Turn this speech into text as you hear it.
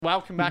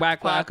Welcome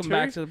back Welcome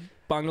back to the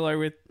Bungalow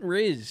with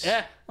Riz.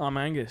 Yeah. I'm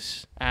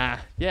Aengus.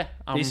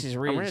 This is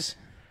I'm Riz.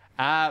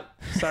 I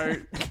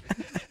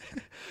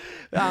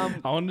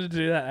wanted to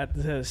do that at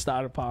the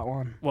start of part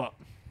one. What?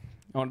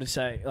 I wanted to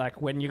say,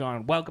 like, when you're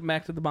going, welcome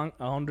back to the bung...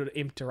 I wanted to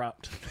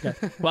interrupt.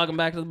 Okay. Welcome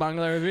back to the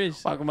Bungalow with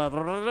Riz. Welcome back.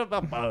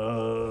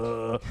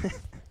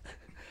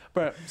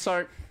 But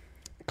so,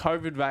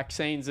 COVID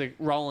vaccines are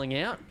rolling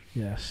out.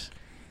 Yes.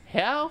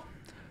 How?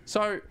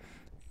 So,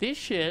 this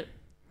shit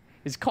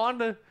is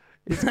kind of...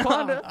 It's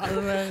kind of... I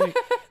don't know.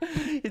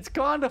 It's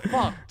kind of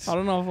fucked. I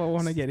don't know if I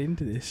want to get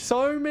into this.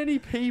 So many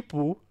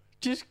people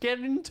just get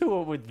into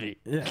it with me.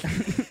 Yeah.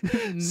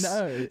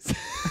 No.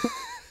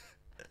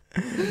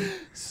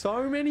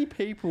 So many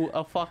people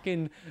are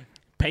fucking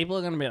People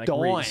are going to be like,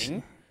 dying. Riz.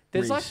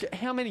 There's Riz. like,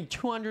 how many?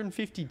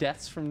 250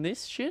 deaths from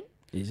this shit?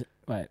 Is it?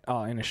 Wait.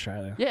 Oh, in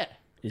Australia. Yeah.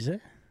 Is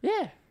it?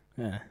 Yeah.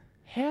 Yeah.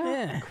 How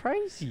Yeah.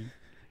 crazy.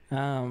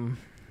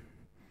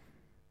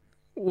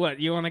 What,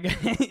 you want to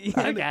get...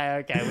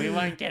 Okay. We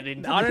won't get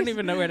into I don't this.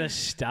 even know where to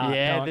start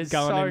Yeah,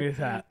 going into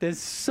that. There's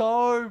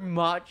so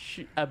much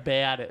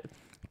about it.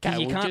 Because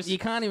Okay, you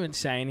can't even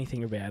say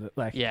anything about it.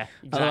 Like, Yeah,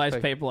 otherwise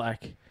exactly. people are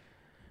like,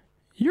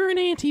 you're an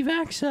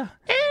anti-vaxxer.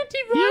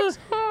 Anti-vax.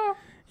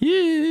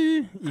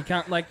 You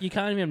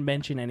can't even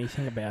mention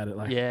anything about it.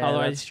 Like, Yeah,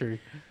 otherwise that's true.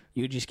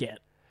 you just get,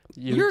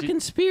 You you're a ju-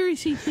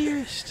 conspiracy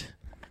theorist.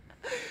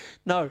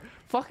 No,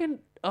 fucking...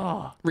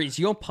 Oh, Riz,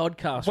 your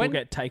podcast When- will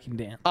get taken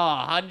down.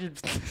 100...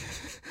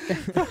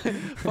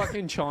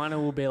 Fucking China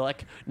will be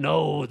like,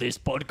 no, this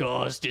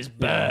podcast is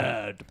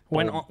bad.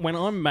 When Boom. when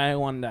I'm mayor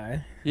one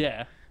day,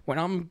 Yeah. when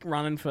I'm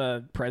running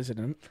for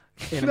president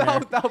in They'll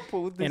America,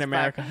 pull this in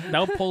America,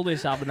 they'll pull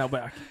this up and they'll be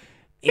like,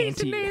 He's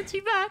an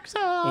anti-vaxxer.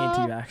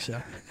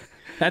 anti-vaxxer.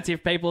 That's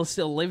if people are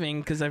still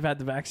living because they've had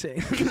the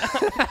vaccine.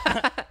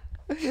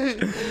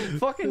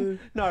 Fucking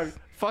no,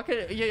 fucking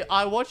yeah.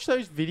 I watched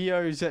those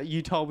videos that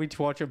you told me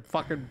to watch of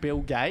fucking Bill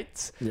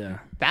Gates. Yeah,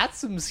 That's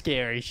some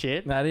scary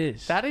shit. that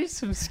is. That is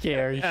some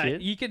scary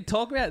shit. You can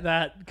talk about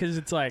that because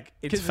it's like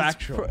it's 'Cause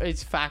factual.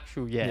 It's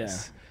factual,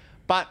 yes.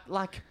 But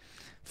like,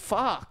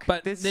 fuck.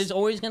 But there's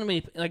always going to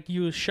be like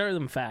you show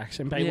them facts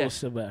and people Yeah. will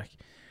still be like,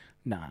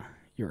 "Nah,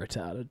 you're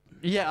retarded."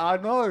 yeah, I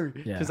know.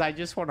 Yeah. Because they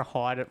just want to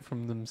hide it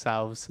from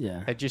themselves.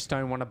 Yeah. They just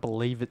don't want to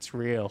believe it's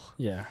real.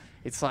 Yeah,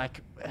 It's like,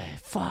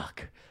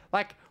 fuck.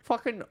 Like,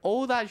 fucking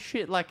all that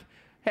shit. Like,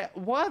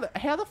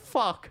 how the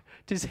fuck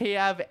does he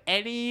have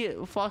any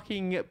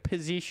fucking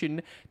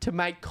position to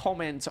make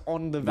comments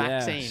on the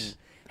vaccine? Yes.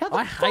 How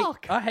the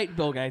fuck? I hate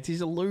Bill Gates.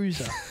 He's a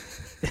loser.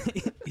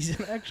 He's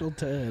an actual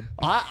turd.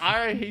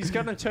 He's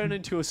going to turn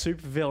into a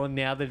supervillain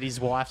now that his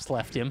wife's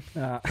left him.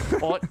 Uh,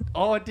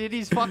 Or did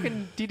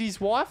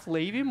his wife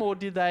leave him, or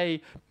did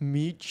they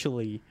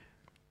mutually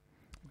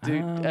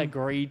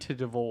agree to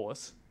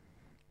divorce?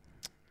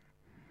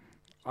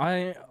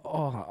 I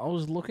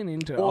was looking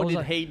into it. Or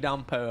did he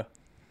dump her?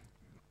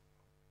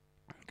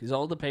 Because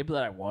all the people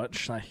that I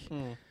watch, like,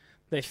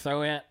 they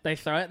throw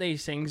out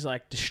these things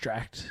like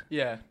distract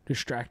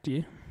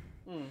you.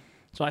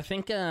 So I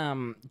think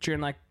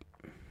during like,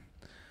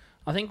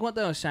 I think what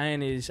they were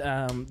saying is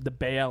the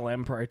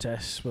BLM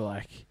protests were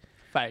like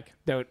Fake.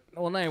 they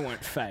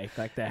weren't fake,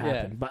 like they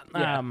happened, but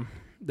Yeah.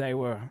 they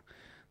were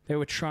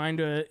trying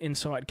to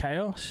incite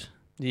chaos.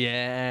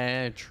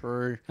 Yeah,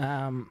 true.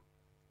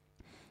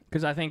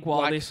 Because I think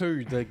while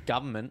who? The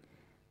government?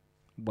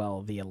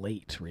 the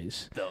elite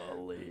is The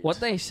elite.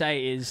 what they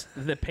say is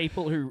the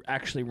people who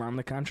actually run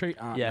the country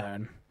aren't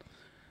known.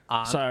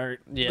 So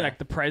like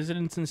the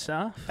presidents and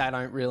stuff, they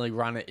don't really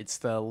run it. It's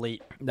the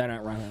elite. they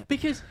don't run it.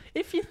 Because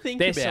if you think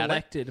They're about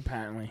selected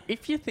apparently. it,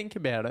 if you think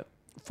about it,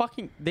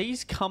 fucking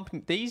these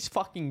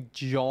fucking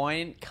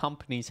giant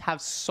companies have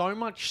so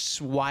much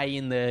sway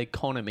in the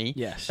economy.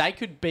 Yes. They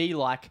could be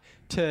like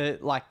to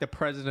like the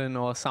president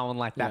or someone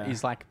like that Yeah.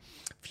 is like,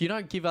 if you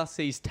don't give us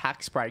these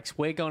tax breaks,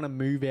 we're going to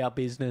move our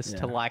business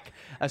to like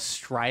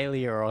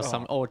Australia or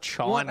or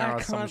China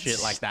or some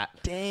shit like that.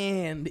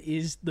 Stand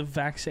is the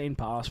vaccine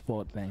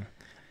passport thing.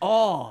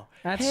 Oh,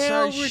 That's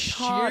how so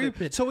retarded.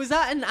 stupid. So is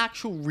that an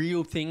actual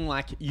real thing?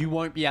 Like you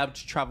won't be able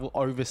to travel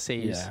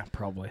overseas? Yeah,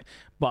 probably.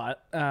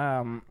 But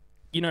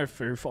you know,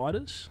 Foo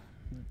Fighters.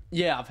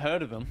 Yeah, I've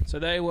heard of them. So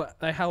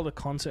they held a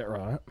concert,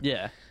 right?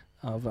 Yeah.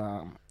 Of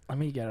let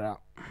me get it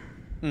up.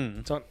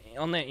 It's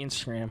on their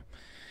Instagram.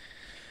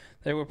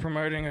 They were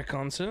promoting a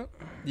concert.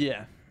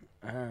 Yeah.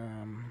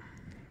 And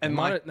And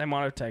they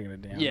might have taken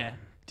it down. Yeah.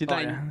 Did Oh,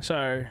 they? yeah.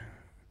 So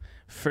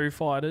Foo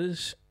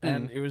Fighters,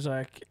 and it was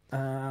like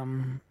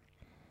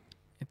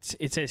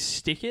it says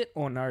stick it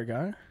or no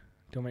go.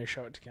 Do you want me to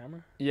show it to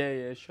camera?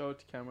 Yeah. Show it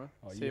to camera.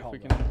 Oh, See you if we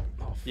hold can.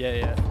 Oh,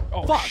 Yeah.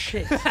 oh Fuck.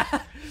 shit!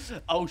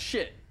 Oh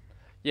shit.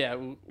 Yeah,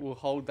 we'll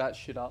hold that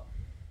shit up.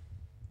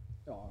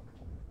 Oh, I'll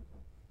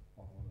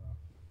hold it up.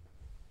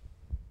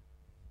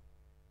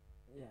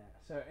 Yeah.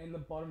 So in the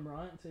bottom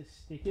right it says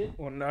stick it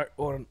or no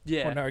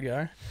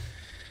go.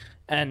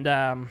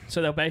 And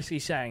so they're basically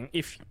saying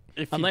if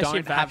if you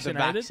don't have the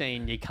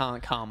vaccine, you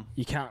can't come.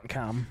 You can't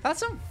come. That's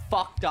some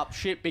fucked up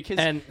shit because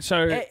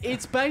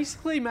it's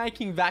basically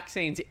making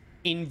vaccines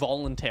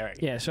involuntary.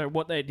 Yeah, so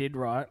what they did,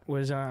 right,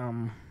 was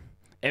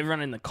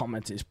everyone in the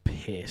comments is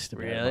pissed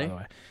about it, by the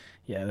way.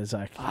 Yeah, there's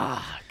like...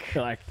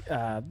 Fuck.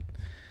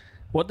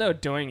 What they were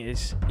doing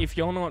is, if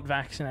you're not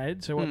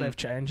vaccinated, so what they've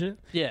changed it,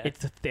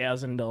 it's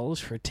 $1,000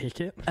 for a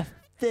ticket.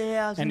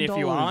 $1,000? And if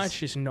you are, it's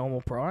just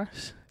normal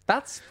price.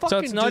 That's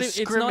fucking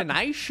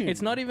discrimination.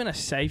 It's not even a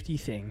safety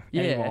thing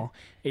anymore.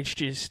 It's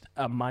just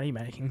a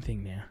money-making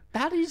thing now.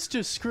 That is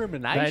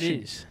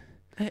discrimination.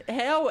 That is.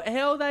 How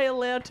are they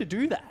allowed to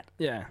do that?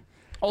 Yeah.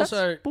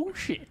 Also, that's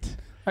bullshit.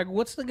 Like,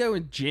 what's the go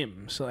with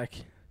gyms?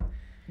 Like,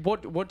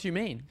 what do you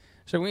mean?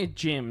 So we had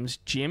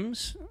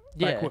gyms,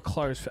 like, were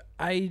closed for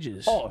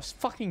ages. Oh, it's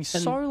fucking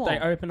so long. They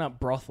open up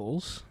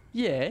brothels.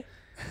 Yeah.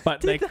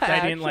 But they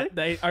didn't like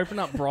they open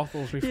up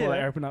brothels before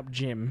they open up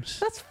gyms.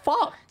 That's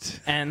fucked.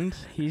 And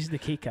here's the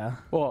kicker.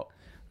 What?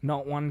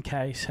 Not one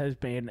case has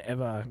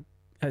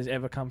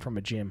ever come from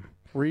a gym.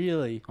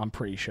 Really? I'm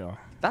pretty sure.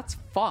 That's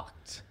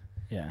fucked.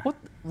 Yeah. What?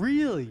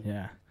 Really?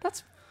 Yeah.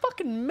 That's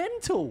fucking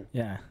mental.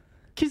 Yeah.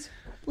 Because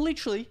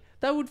literally,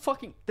 they would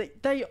fucking...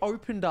 They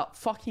opened up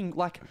fucking,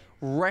 like,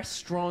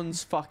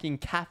 restaurants, fucking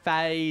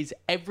cafes,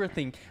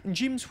 everything. And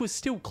gyms were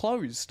still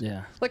closed.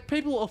 Yeah. Like,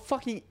 people are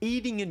fucking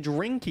eating and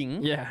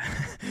drinking. Yeah.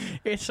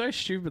 It's so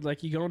stupid.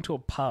 Like, you go into a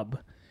pub,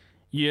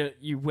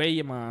 you wear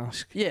your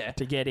mask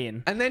to get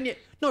in. And then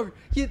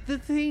the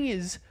thing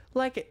is,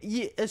 like,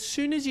 as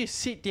soon as you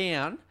sit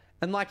down...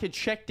 And, like, it's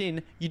checked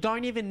in, you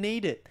don't even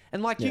need it.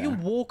 And, like, you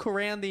can walk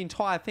around the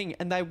entire thing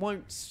and they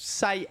won't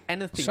say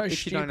anything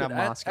if you don't have a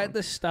mask on. At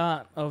the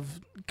start of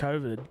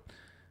COVID,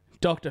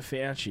 Dr.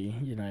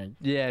 Fauci, you know.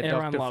 Yeah,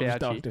 everyone Dr. loves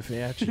Fauci. Dr.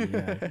 Fauci. You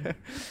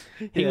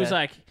know. He was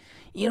like,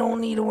 you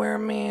don't need to wear a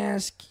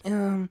mask.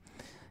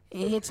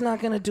 It's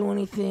not going to do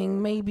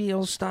anything. Maybe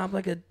it'll stop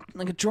like a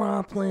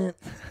droplet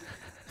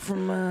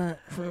from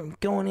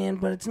going in,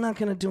 but it's not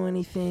going to do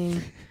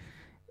anything.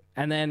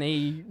 And then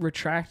he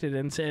retracted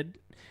and said...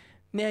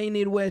 Now you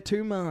need to wear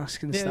 2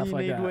 masks and stuff like that. Now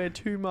you need to wear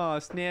 2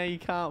 masks. Now you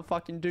can't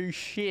fucking do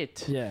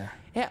shit. Yeah.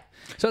 Yeah.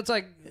 So it's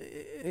like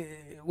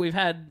we've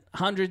had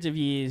hundreds of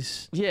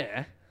years.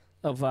 Yeah.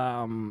 Of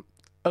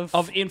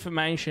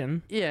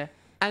information. Yeah.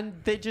 And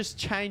they're just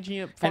changing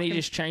it. And he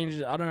just changed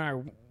it. I don't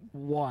know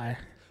why.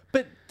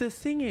 But the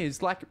thing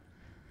is, like,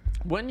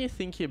 when you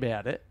think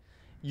about it,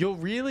 you're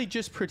really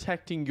just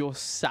protecting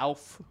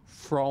yourself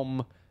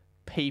from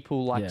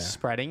people like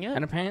spreading it.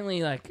 And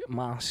apparently, like,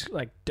 masks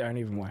like don't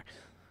even work.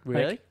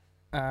 Really?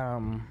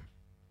 Like,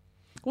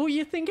 well,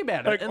 you think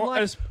about it, and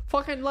like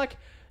fucking like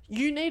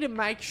you need to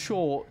make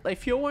sure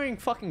if you're wearing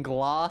fucking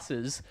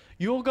glasses,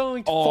 you're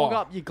going to fog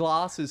up your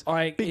glasses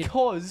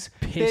because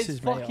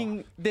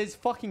there's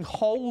fucking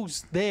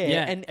holes there.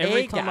 Yeah, and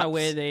every air time gaps. I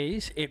wear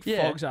these, it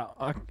fogs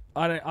up.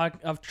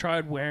 I've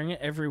tried wearing it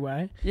every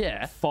way.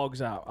 Yeah, it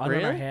fogs up. I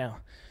don't know how.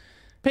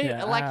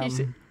 Like you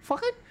said,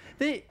 fucking.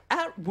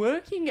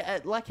 Working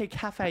at like a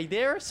cafe,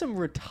 there are some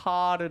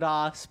retarded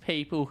ass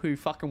people who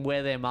fucking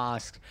wear their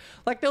masks.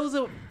 Like there was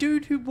a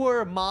dude who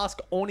wore a mask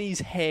on his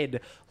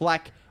head,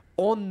 like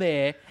on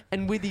there,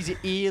 and with his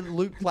ear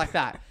looped like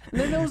that.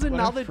 And then there was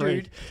another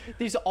dude,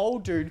 this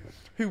old dude,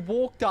 who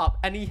walked up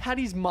and he had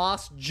his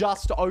mask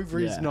just over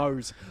his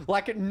nose,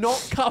 like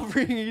not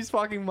covering his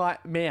fucking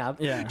mouth,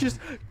 just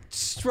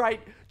straight,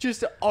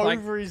 just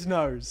over his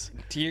nose.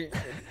 Do you?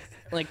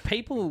 Like,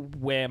 people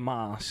wear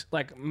masks.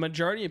 Like,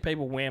 majority of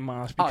people wear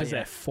masks because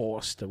they're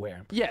forced to wear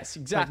them. Yes,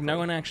 exactly. Like, no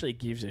one actually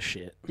gives a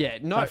shit. Yeah,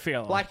 no. I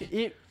feel like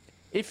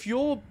if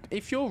you're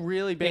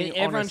really being honest,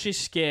 everyone's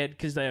just scared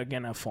because they are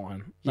gonna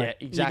fine. Like,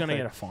 yeah, exactly. You're gonna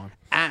get a fine.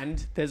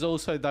 And there's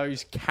also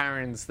those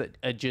Karens that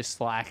are just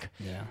like,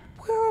 wear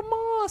a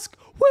mask,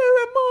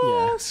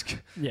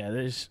 Yeah,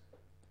 there's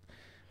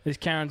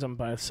Karens on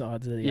both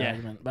sides of the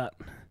argument, but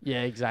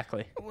yeah,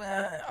 exactly.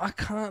 I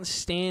can't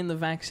stand the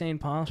vaccine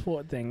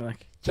passport thing.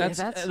 Like.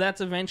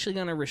 That's eventually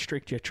going to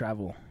restrict your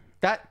travel.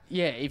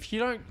 If you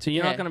don't... So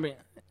you're not going to be...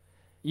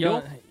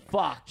 You're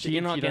fucked. So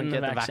you're not getting the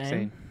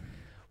vaccine.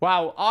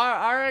 Wow,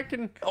 I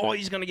reckon... Oh,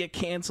 he's going to get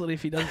cancelled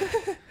if he doesn't.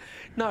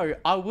 No,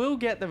 I will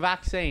get the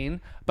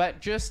vaccine,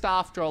 but just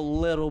after a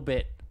little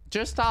bit.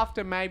 Just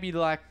after maybe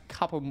like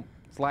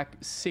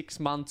 6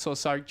 months or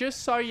so.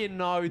 Just so you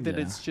know that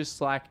it's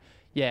just like...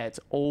 Yeah, it's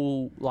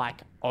all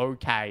like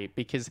okay.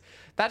 Because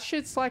that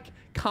shit's like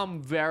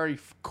come very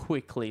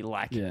quickly.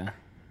 Like... Yeah.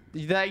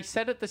 They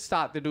said at the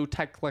start that it'll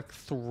take like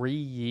 3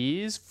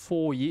 years,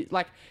 4 years.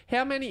 Like,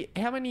 how many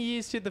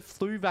years did the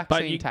flu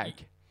vaccine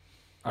take?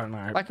 I don't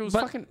know. Like, it was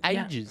fucking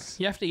ages.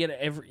 You have to get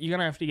it you're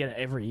gonna have to get it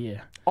every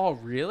year. Oh,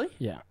 really?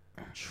 Yeah.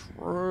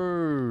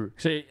 True.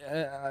 So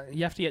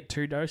you have to get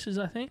 2 doses,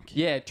 I think.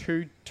 Yeah,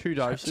 two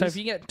doses. So if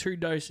you get 2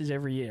 doses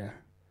every year,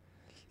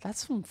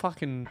 that's some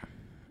fucking.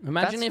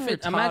 Imagine if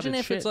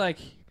it's like,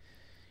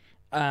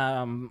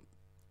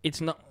 it's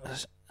not.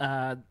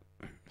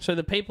 So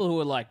the people who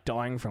are like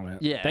dying from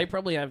it, they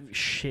probably have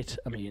shit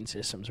immune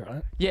systems,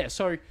 right? Yeah.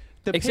 So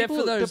except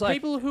for those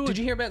people who did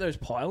you hear about those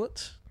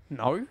pilots?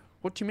 No.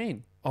 What do you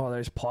mean?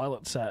 those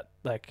pilots that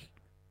like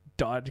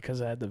died because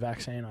they had the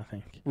vaccine, I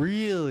think.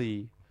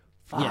 Really?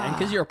 Yeah, and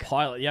because you're a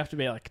pilot, you have to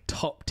be like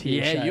top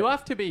tier. Yeah, shape. you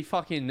have to be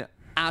fucking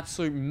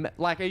absolute.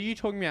 Like, are you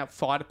talking about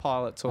fighter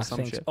pilots or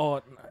some shit? So.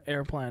 Or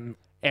airplane.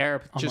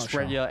 Just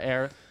regular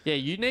air. Yeah,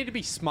 you need to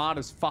be smart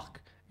as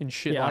fuck and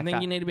shit. Yeah, like I think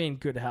that. you need to be in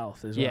good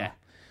health as well. Yeah.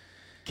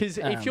 Because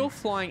if you're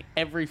flying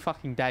every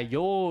fucking day,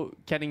 you're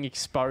getting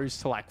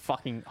exposed to like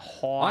fucking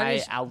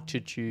high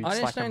altitudes. I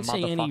just like don't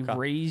see any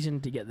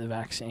reason to get the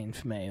vaccine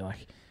for me.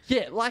 Like,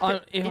 yeah,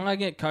 like if I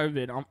get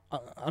COVID,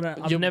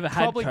 I've you're never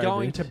had COVID. Probably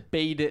going to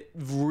beat it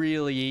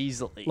really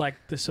easily. Like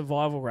the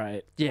survival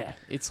rate. Yeah,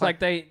 it's like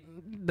they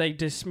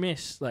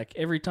dismiss like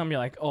every time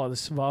you're like, oh, the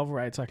survival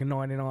rate's like a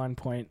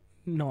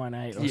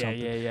 99.98 or something.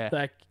 Yeah.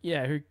 Like,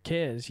 yeah, who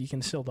cares? You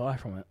can still die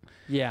from it.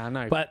 Yeah, I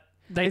know. But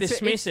they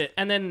dismiss it,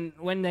 and then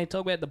when they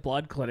talk about the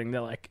blood clotting, they're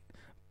like,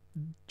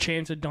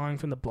 chance of dying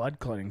from the blood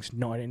clotting's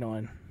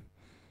 99.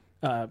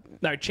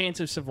 No, chance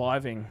of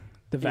surviving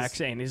the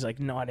vaccine is like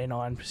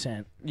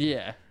 99%.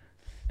 Yeah.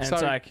 And so,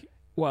 it's like,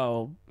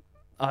 well,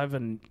 I have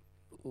a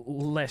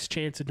less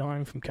chance of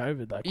dying from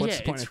COVID. Like, what's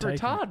the point of taking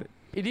retarded.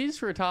 It is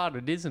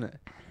retarded, isn't it?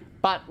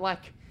 But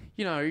like,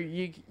 you know,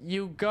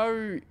 you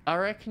go. I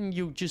reckon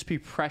you'll just be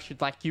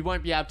pressured. Like, you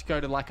won't be able to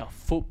go to like a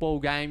football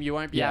game. You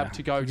won't be able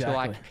to go to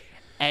like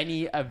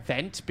any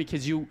event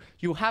because you'll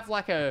have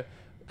like a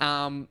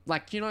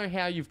like, you know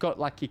how you've got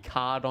like your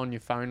card on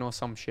your phone or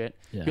some shit.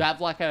 Yeah. You have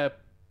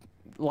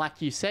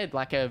like you said,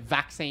 like a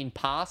vaccine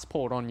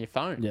passport on your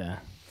phone. Yeah,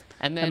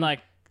 and then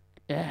like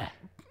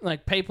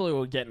people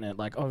who are getting it,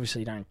 like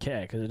obviously don't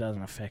care because it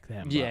doesn't affect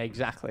them. Yeah,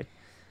 exactly.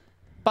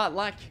 But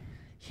like,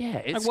 yeah,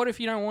 it's like, what if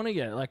you don't want to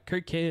get it? Like,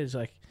 who cares?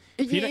 Like,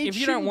 if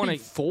you don't want to,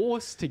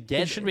 forced to get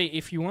it. It should be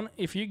if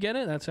you get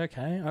it, that's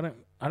okay.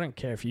 I don't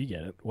care if you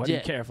get it. Why do you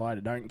care if I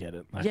don't get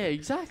it? Like, yeah,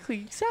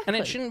 exactly. And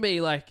it shouldn't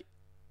be like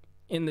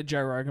in the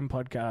Joe Rogan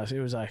podcast.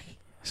 It was like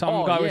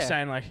some guy was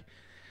saying like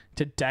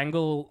to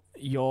dangle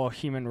your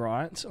human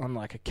rights on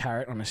like a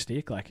carrot on a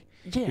stick. Like,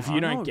 if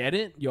you don't get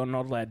it, you're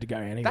not allowed to go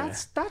anywhere.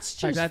 That's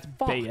just like, that's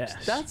fucked.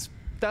 BS.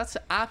 That's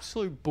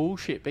absolute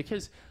bullshit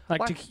because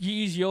like to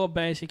use your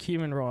basic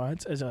human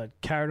rights as a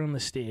carrot on the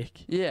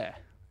stick. Yeah.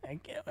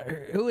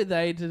 Who are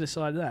they to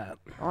decide that?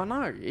 I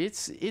know.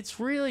 It's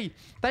really,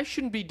 they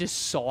shouldn't be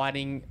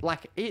deciding.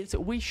 Like,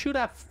 we should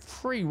have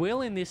free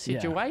will in this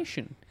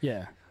situation.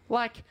 Yeah.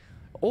 Like,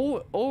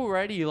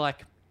 already,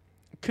 like,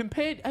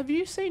 have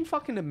you seen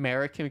fucking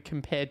America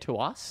compared to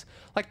us?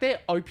 Like,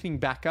 they're opening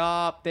back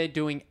up. They're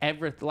doing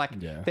everything. Like,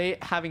 they're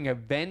having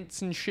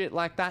events and shit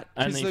like that.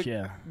 Only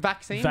if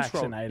vaccine's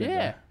vaccinated.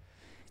 Yeah.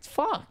 It's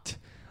fucked.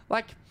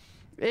 Like,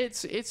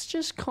 it's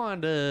just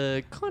kind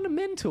of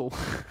mental.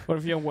 What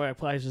if your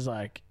workplace is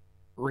like,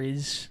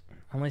 Riz,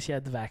 unless you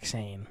had the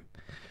vaccine,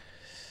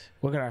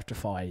 we're gonna have to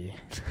fire you.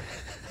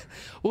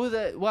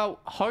 Well,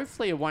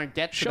 hopefully it won't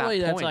get to that point. Surely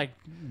that's like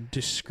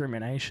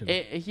discrimination.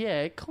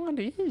 It kind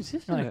of is,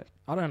 isn't it?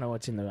 I don't know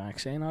what's in the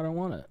vaccine. I don't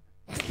want it.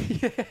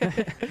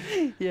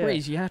 Yeah.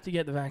 Riz, you have to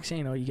get the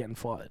vaccine or you're getting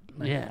fired.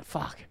 Like, yeah,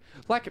 fuck.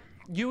 Like,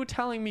 you were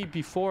telling me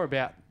before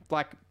about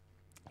like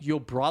your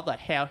brother,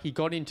 how he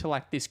got into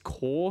like this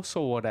course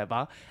or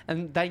whatever,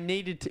 and he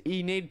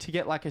needed to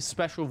get like a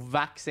special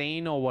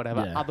vaccine or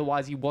whatever,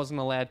 otherwise he wasn't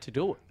allowed to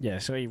do it. Yeah,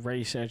 so he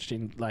researched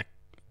in like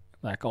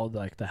all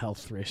like the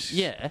health risks.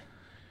 Yeah.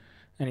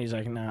 And he's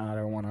like, no, I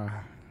don't want to,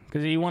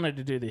 because he wanted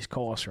to do this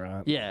course,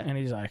 right? Yeah. And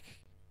he's like,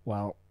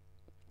 well,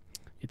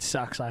 it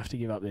sucks I have to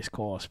give up this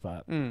course,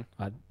 but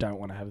I don't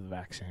want to have the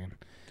vaccine.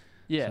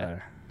 Yeah.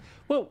 So.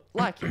 Well,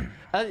 like,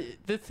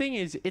 the thing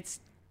is, it's,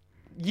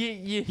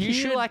 you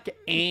hear like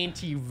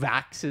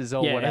anti-vaxxers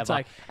or whatever, it's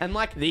like, and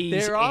like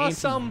there are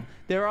some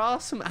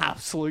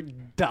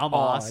absolute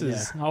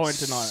dumbasses. I won't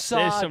deny it.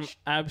 There's some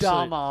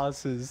absolute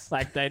dumbasses.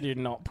 Like, they do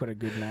not put a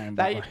good name.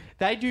 They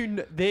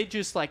do. They're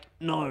just like,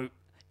 no,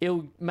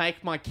 it'll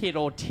make my kid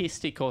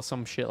autistic or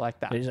some shit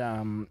like that. There's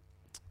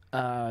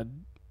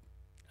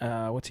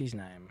what's his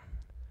name?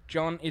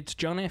 It's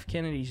John F.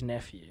 Kennedy's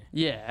nephew.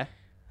 Yeah.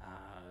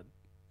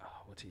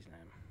 What's his name?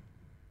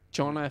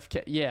 John F.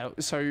 Yeah,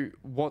 so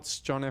what's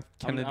John F.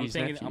 Kennedy's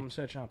nephew? I'm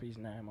searching up his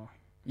name.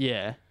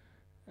 Yeah.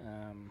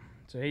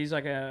 So he's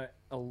like a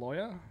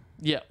lawyer?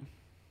 Yeah.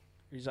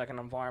 He's like an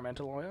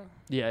environmental lawyer?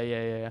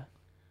 Yeah.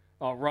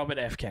 Oh, Robert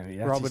F. Kennedy.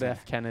 That's Robert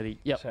F. Kennedy.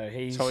 Yep. So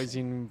he's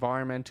an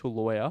environmental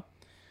lawyer.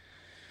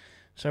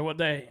 So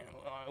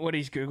what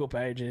his Google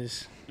page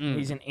is,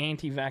 he's an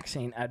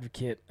anti-vaccine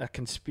advocate, a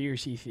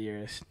conspiracy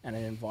theorist, and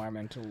an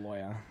environmental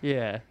lawyer.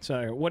 Yeah.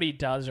 So what he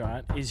does,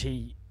 right, is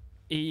he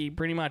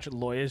pretty much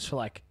lawyers for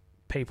like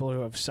people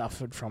who have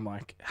suffered from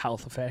like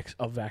health effects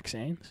of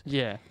vaccines.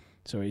 Yeah.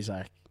 So he's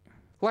like,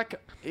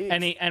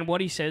 and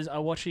what he says, I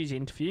watched his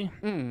interview.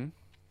 He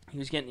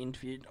was getting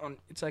interviewed on,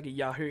 it's like a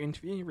Yahoo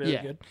interview, really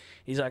good.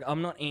 He's like,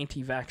 I'm not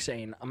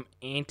anti-vaccine, I'm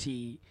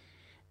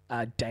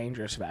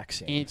anti-dangerous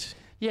vaccines.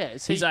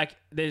 He's like,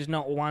 there's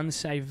not one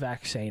safe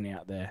vaccine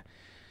out there.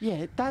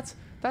 Yeah, that's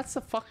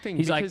the fuck thing.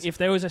 He's like, if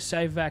there was a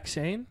safe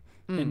vaccine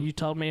and you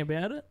told me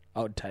about it,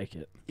 I would take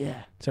it.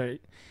 Yeah. So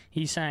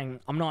he's saying,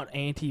 I'm not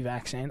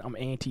anti-vaccine, I'm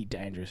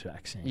anti-dangerous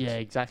vaccines. Yeah,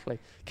 exactly.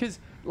 Because,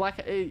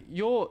 like,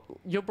 your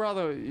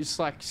brother is,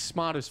 like,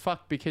 smart as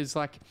fuck because,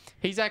 like,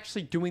 he's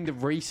actually doing the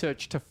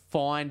research to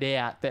find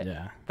out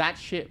that that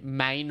shit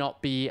may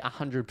not be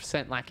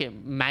 100%. Like,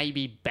 it may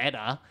be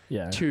better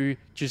to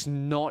just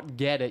not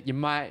get it. You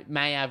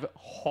may have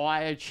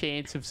higher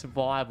chance of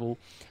survival,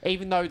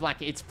 even though,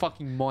 like, it's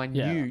fucking minute.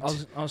 Yeah,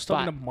 I was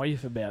talking to my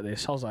wife about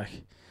this. I was like,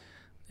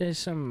 there's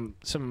some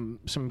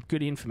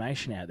good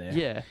information out there.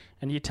 Yeah.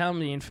 And you tell him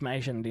the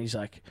information, and he's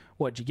like,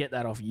 what, did you get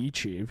that off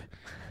YouTube?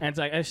 And it's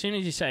like, as soon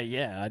as you say,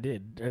 yeah, I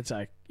did, it's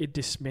like, it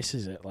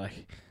dismisses it.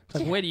 Like, it's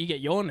like, where do you get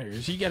your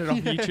news? You get it off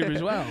YouTube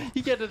as well.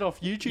 You get it off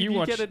YouTube.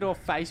 You get it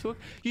off Facebook.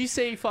 You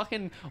see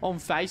fucking on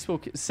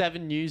Facebook,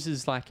 7 News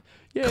is like,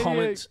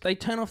 comments. They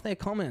turn off their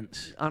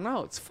comments. I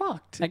know, it's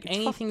fucked. Like, it's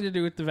anything to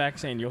do with the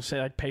vaccine, you'll see,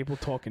 like, people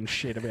talking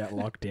shit about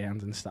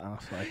lockdowns and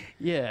stuff. Like,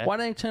 why don't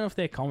they turn off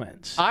their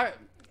comments? I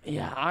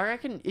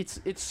reckon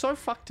it's so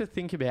fucked to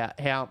think about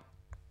how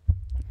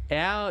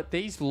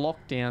these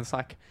lockdowns,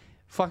 like,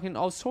 fucking,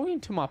 I was talking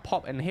to my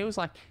pop and he was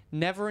like,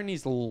 never in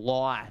his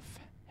life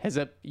has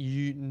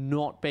you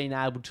not been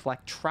able to,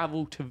 like,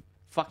 travel to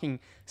fucking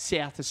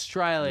South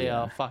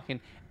Australia or fucking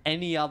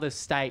any other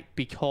state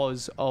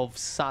because of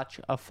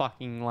such a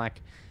fucking,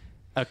 like,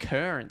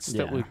 occurrence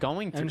that we're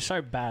going through. And it's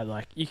so bad,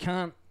 like, you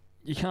can't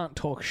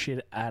talk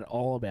shit at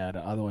all about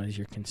it, otherwise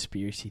you're a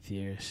conspiracy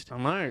theorist. I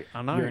know.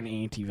 You're an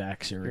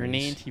anti-vaxxer. You're an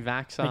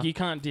anti-vaxxer. Like, you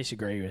can't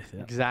disagree with it.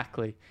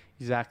 Exactly.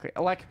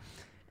 Like,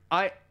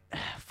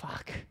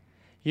 fuck.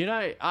 You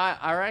know,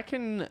 I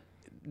reckon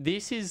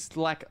this is,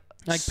 like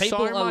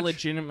people so are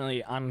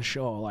legitimately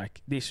unsure.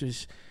 Like, this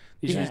was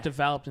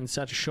developed in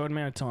such a short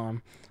amount of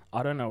time.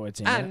 I don't know what's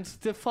in it. And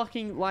the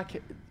fucking,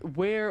 like,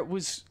 where it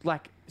was,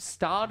 like,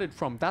 started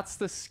from. That's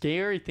the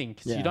scary thing,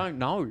 because you don't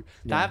know.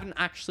 They haven't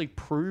actually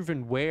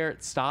proven where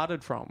it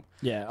started from.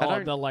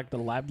 Yeah. The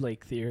lab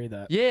leak theory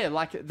that... Yeah,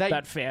 like,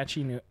 that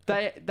Fauci knew.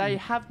 They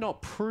have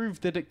not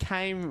proved that it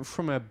came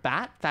from a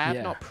bat. They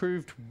have not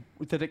proved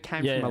that it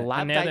came from a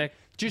lab.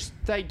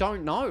 They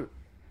don't know.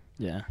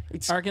 Yeah.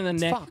 I reckon the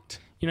next... fucked.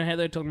 You know how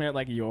they're talking about,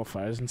 like,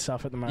 UFOs and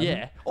stuff at the moment?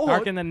 Yeah. I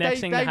reckon the next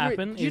thing to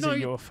happen is a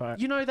UFO.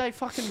 You know, they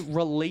fucking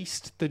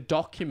released the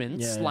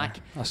documents.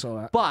 I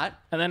saw that. But...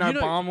 And then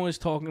Obama was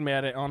talking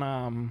about it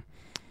on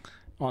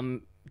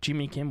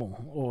Jimmy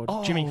Kimmel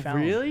or Jimmy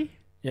Fallon. Really?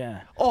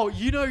 Yeah. Oh,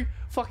 you know,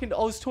 fucking... I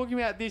was talking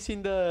about this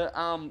in the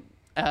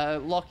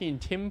Lockie and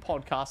Tim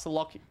podcast,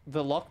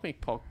 the Lockmick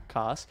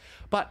podcast.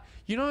 But,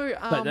 you know... they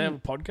have a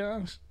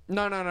podcast?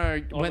 No.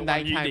 When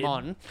they came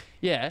on.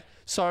 Yeah.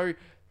 So...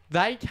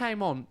 They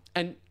came on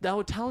and they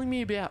were telling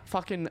me about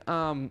fucking,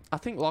 I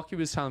think Lockie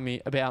was telling me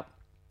about,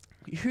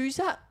 who's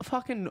that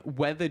fucking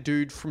weather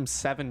dude from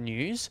 7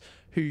 News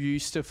who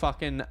used to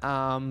fucking,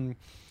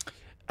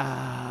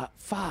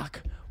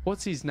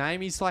 what's his name?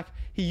 He's like,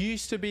 he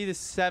used to be the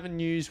 7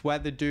 News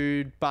weather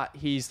dude, but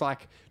he's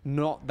like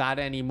not that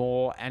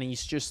anymore. And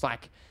he's just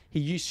like,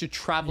 he used to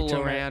travel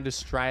around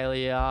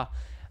Australia.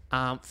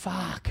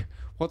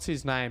 What's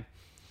his name?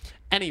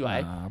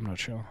 Anyway, I'm not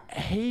sure.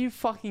 He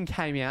fucking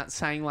came out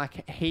saying,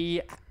 like,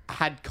 he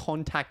had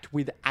contact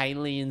with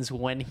aliens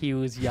when he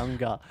was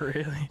younger.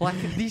 Really? Like,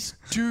 this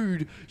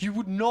dude, you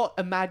would not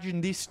imagine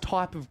this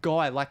type of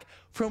guy. Like,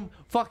 from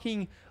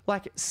fucking,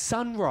 like,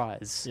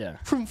 Sunrise. Yeah.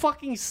 From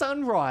fucking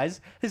Sunrise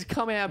has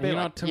come out and been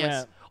like,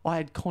 yes, I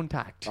had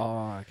contact.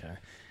 Oh, okay.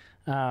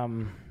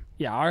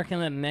 Yeah, I reckon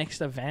the next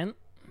event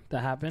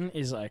that happened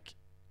is, like,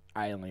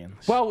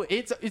 aliens. Well,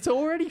 it's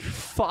already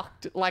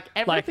fucked. Like,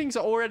 everything's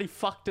already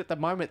fucked at the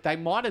moment. They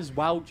might as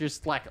well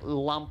just, like,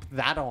 lump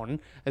that on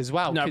as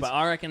well. No, but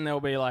I reckon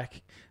there'll be,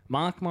 like,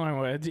 mark my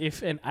words,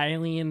 if an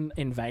alien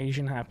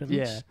invasion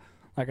happens,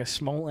 like a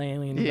small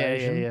alien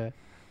invasion,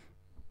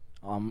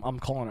 I'm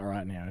calling it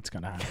right now. It's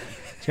gonna happen.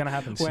 It's gonna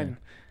happen soon.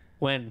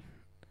 When?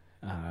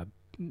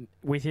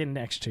 Within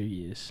next 2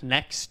 years.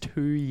 Next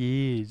 2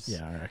 years.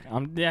 Yeah, I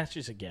reckon. That's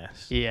just a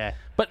guess. Yeah.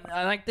 But,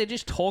 like, they're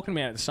just talking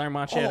about it so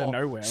much out of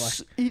nowhere.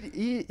 Like,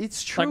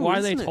 it's true, like, why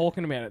are they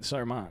talking about it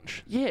so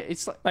much? Yeah,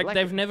 it's like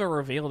they've never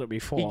revealed it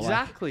before.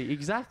 Exactly.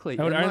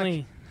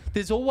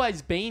 There's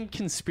always been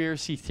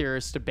conspiracy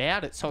theorists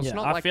about it, so it's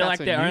not like I feel like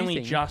they're only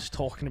thing. just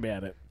talking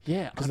about it.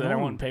 Yeah, because they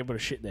don't want people to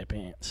shit their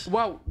pants.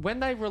 Well, when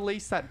they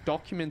released that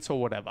documents or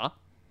whatever,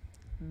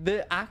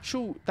 they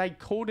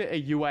called it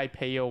a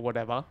UAP or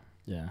whatever.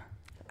 Yeah.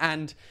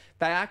 And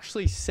they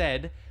actually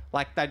said,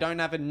 like, they don't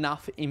have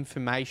enough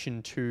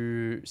information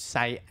to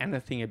say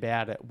anything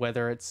about it,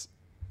 whether it's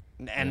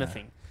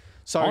anything. Yeah.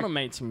 So I want to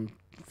meet some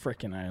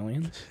freaking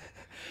aliens.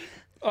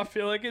 I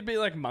feel like it'd be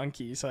like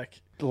monkeys,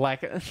 like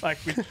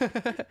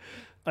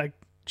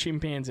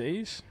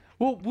chimpanzees.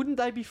 Well, wouldn't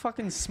they be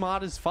fucking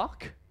smart as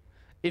fuck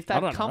if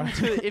they'd come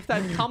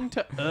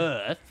to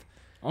Earth?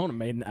 I want to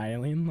meet an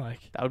alien.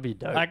 Like, that would be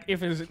dope. Like,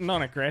 if it's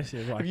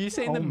non-aggressive. Like, have you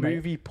seen the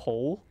movie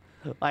Paul?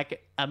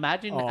 Like,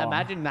 imagine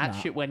that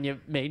shit when you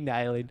meet an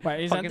alien.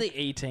 Wait, is that the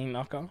E.T.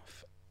 knockoff?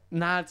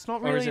 Nah, it's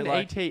not Or is really it an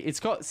like- ET. It's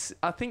got.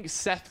 I think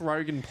Seth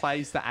Rogen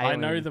plays the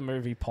alien. I know the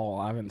movie Paul.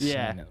 I haven't seen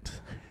it.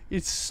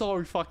 It's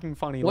so fucking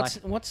funny. What's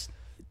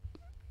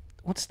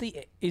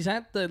the? Is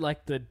that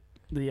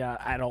the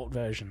adult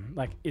version?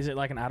 Like, is it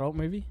like an adult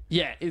movie?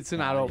 Yeah, it's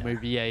an adult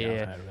movie. Yeah. I've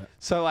heard of it.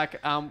 So like,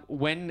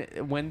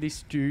 when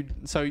this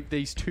dude, so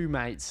these two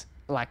mates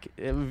like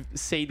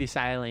see this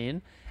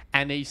alien,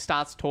 and he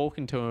starts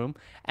talking to him,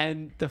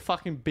 and the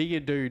fucking bigger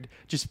dude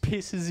just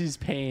pisses his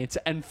pants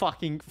and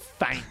fucking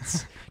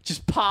faints,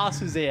 just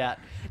passes out.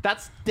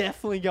 That's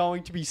definitely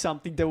going to be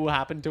something that will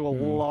happen to a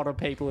lot of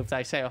people if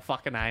they say a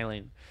fucking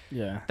alien.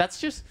 Yeah. That's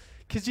just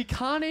because you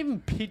can't even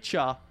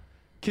picture,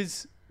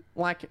 because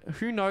like,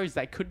 who knows?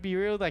 They could be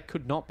real, they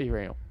could not be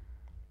real.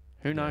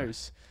 Who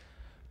knows?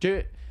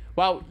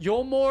 Well,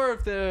 you're more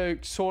of the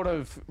sort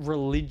of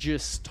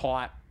religious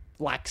type,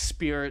 like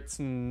spirits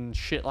and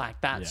shit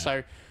like that. Yeah.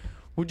 So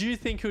would you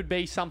think it would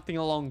be something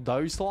along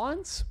those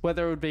lines?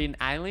 Whether it would be an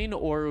alien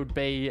or it would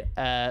be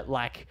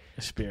like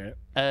A spirit.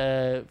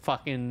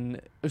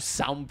 fucking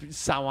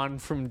someone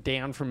from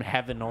down from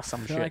heaven or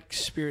some I feel shit? like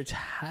spirits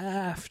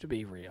have to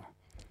be real.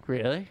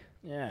 Really?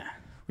 Yeah.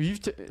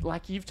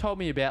 You've told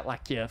me about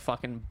like your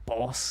fucking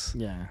boss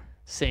Yeah.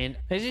 saying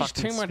There's just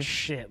fucking too much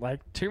shit. Like,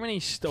 too many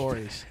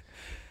stories.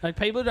 Like,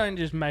 people don't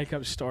just make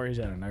up stories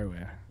out of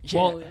nowhere. Yeah.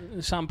 Well,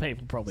 some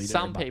people probably do.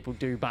 Some but people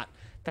do, but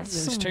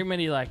that's There's too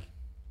many,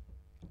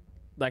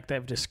 like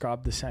they've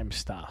described the same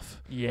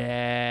stuff.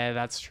 Yeah,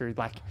 that's true.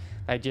 Like,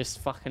 they just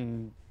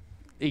fucking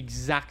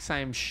exact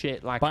same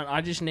shit. Like, But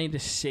I just need to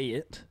see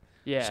it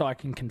yeah, so I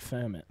can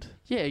confirm it.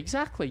 yeah,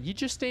 exactly. You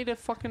just need to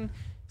fucking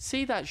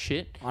see that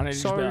shit. I need to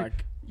so just be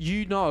like,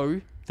 you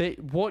know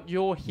that what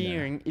you're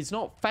hearing is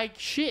not fake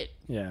shit.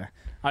 yeah.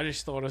 I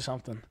just thought of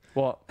something.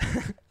 What?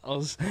 I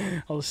was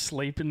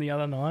sleeping the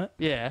other night,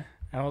 Yeah,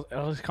 and it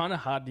was kind of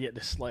hard to get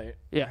to sleep.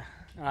 yeah,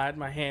 I had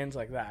my hands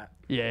like that,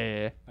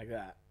 yeah, like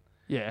that.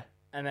 yeah,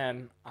 And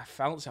then I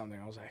felt something.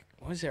 I was like,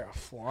 was there a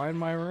fly in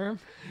my room?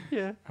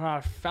 yeah. And I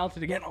felt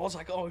it again. I was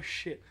like, oh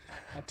shit.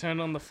 I turned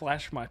on the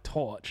flash of my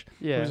torch.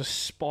 Yeah. There was a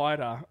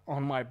spider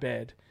on my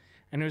bed.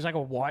 And it was like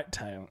a white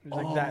tail. It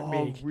was like that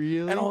big.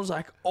 Really? And I was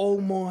like, oh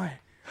my.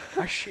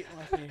 I shit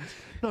my pants.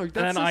 No, And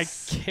that's then I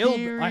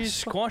scariest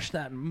squashed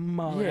that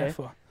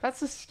motherfucker. That's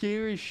the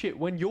scariest shit.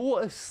 When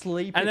you're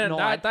asleep And at then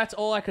night. that's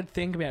all I could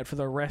think about for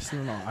the rest of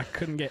the night. I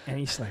couldn't get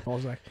any sleep. I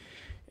was like,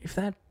 if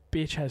that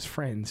bitch has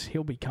friends,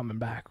 he'll be coming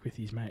back with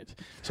his mates.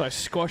 So I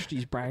squashed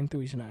his brain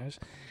through his nose.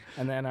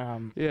 And then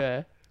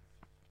yeah.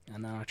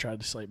 and then I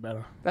tried to sleep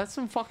better. That's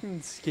some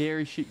fucking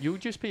scary shit. You'll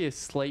just be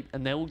asleep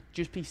and there will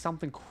just be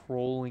something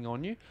crawling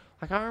on you.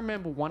 Like, I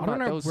remember one I don't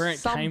night know there was where it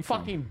some came from.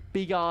 fucking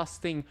big ass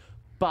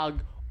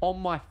bug on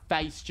my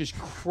face just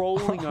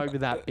crawling over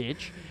that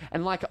bitch.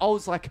 And like, I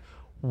was like,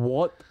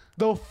 what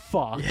the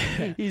fuck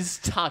is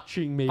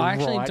touching me I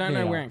actually right don't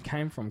know now? where it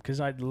came from because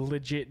I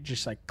legit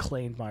just like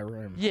cleaned my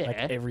room. Yeah. Like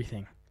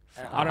everything.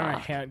 I don't know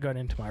Fuck. how it got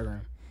into my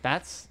room.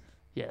 That's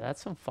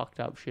some fucked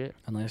up shit.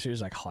 Unless it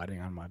was like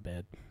hiding on my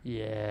bed.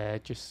 Yeah,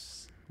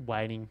 just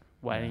waiting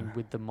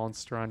with the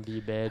monster under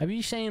your bed. Have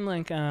you seen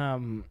like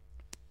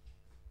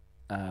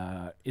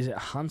is it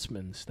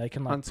huntsmans? They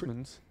can like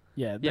Huntsman's.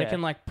 they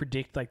can like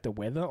predict like the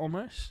weather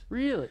almost.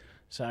 Really?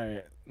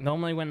 So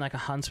normally when like a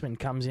huntsman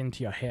comes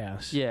into your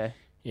house, Yeah.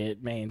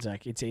 it means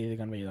like it's either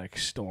gonna be like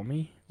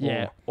stormy,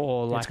 Yeah.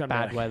 Or it's like gonna be,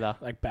 bad like- weather.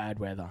 like bad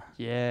weather.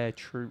 Yeah,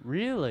 true.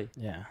 Really?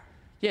 Yeah.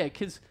 Yeah,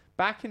 because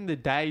back in the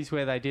days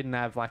where they didn't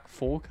have like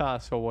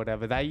forecasts or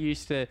whatever, they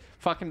used to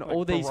fucking Like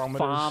all these barometers.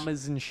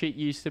 farmers and shit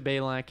used to be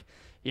like,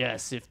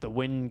 yes, if the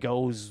wind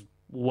goes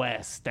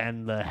west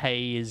and the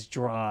hay is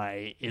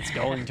dry, it's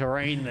going to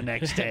rain the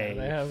next day.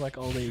 They have like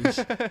all these.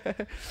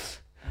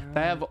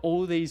 They have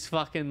all these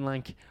fucking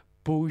like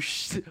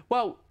bush.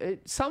 Well,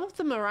 some of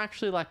them are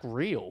actually like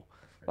real.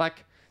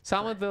 Like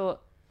some of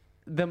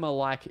them are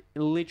like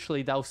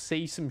literally they'll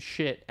see some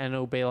shit and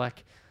it'll be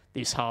like,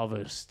 this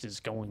harvest is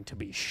going to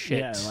be shit.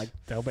 Yeah, like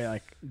they'll be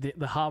like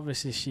the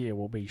harvest this year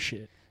will be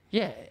shit.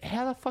 Yeah,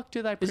 how the fuck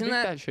do they predict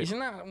that shit? Isn't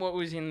that what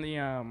was in the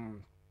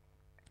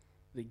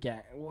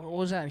game? What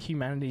was that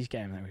Humanities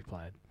game that we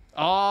played?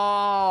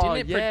 Oh, Didn't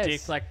it yes.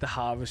 predict like the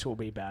harvest will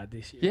be bad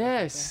this year?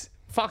 Yes.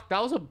 Fuck,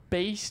 that was a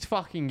beast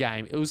fucking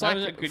game. It was That like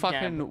was a good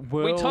fucking game.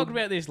 world. We talked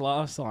about this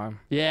last time.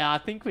 Yeah, I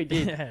think we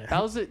did. Yeah.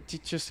 That was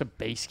just a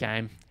beast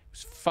game. It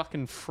was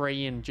fucking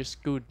free and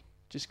just good.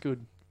 Just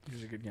good. It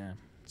was a good game.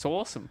 It's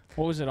awesome.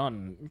 What was it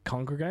on?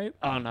 Congregate?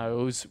 Oh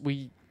no,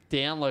 we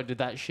downloaded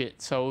that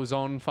shit, so it was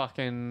on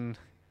fucking. It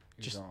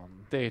was Just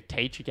on. the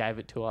teacher gave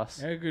it to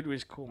us. How good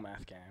was Cool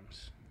Math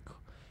Games?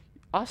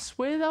 I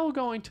swear they were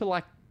going to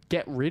like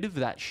get rid of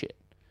that shit.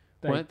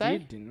 They Weren't they?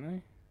 did, didn't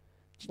they?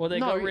 Well, they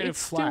No, got rid of it's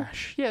still-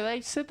 Flash. Yeah, they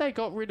said they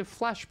got rid of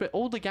Flash, but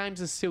all the games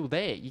are still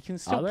there. You can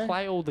still Are they?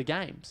 play all the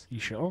games.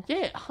 You sure?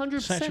 Yeah,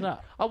 100%. Search it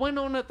up. I went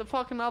on it the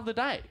fucking other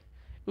day.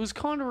 It was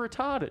kind of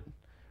retarded.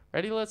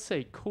 Ready? Let's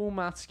see. Cool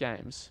maths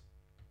games.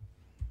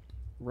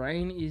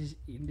 Rain is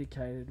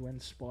indicated when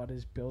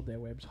spiders build their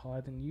webs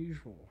higher than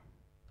usual.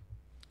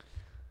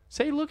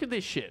 See, look at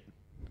this shit.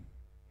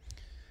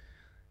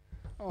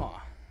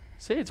 Oh,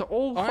 see, it's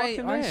all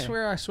fucking there. I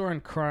swear I saw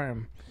in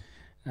Chrome,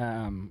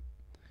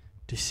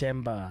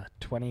 December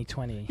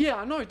 2020. Yeah,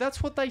 I know.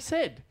 That's what they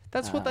said.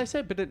 That's what they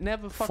said, but it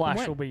never fucking Flash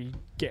went. will be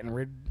getting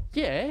rid.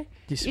 Yeah,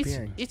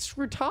 disappearing. It's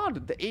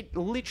retarded. It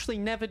literally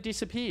never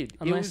disappeared.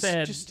 Unless it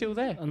was just still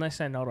there. Unless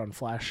they're not on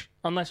Flash.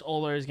 Unless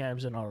all those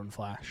games are not on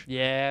Flash.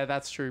 Yeah,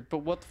 that's true. But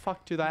what the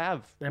fuck do they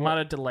have? They might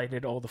have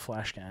deleted all the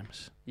Flash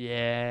games.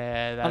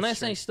 Yeah, that's unless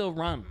true. they still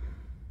run.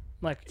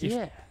 Like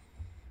if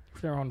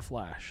they're on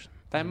Flash,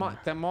 they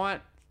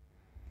might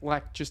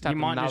like just have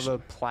another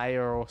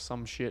player or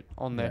some shit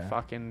on their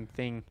fucking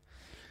thing.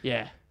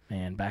 Yeah.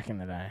 Man, back in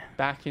the day.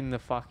 Back in the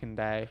fucking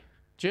day.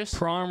 Just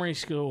primary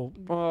school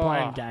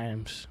playing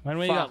games. When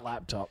we got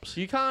laptops.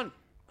 You can't...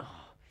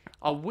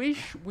 I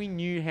wish we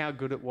knew how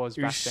good it was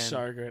back then. It was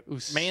so good. It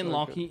was me and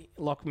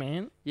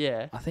Lockman.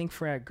 Yeah. I think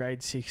for our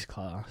grade 6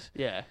 class.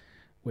 Yeah.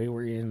 We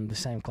were in the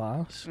same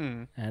class.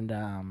 And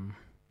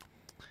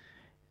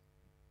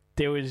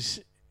there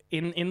was...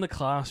 In the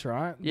class,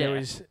 right?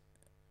 Yeah.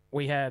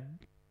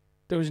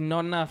 There was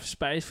not enough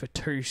space for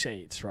 2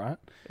 seats, right?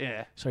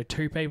 Yeah. So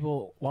 2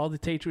 people, while the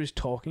teacher was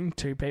talking,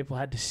 2 people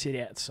had to sit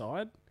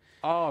outside.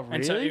 Oh, really?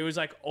 And so it was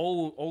like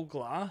all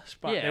glass,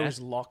 but there was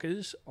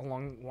lockers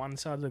along one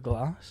side of the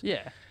glass.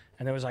 Yeah.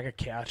 And there was like a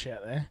couch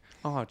out there.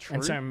 Oh, true.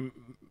 And so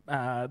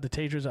the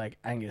teacher was like,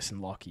 Aengus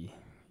and Lockie,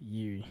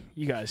 you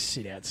guys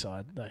sit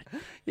outside. Like,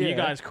 you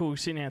guys cool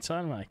sitting outside?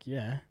 I'm like,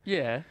 yeah.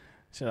 Yeah.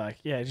 So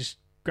like, just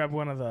grab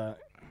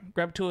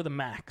 2 of the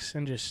Macs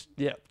and just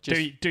do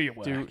your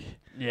work.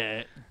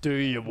 Do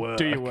your work.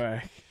 Do your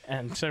work.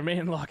 And so me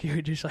and Lockie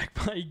would just like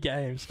play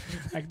games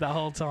like the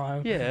whole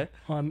time. Yeah.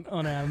 On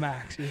our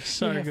Macs. It was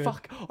so good.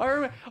 Fuck.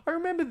 I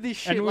remember this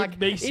shit. And like we'd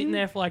be sitting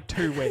there for like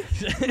 2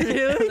 weeks.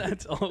 Really?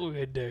 That's all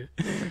we'd do.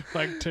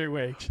 Like 2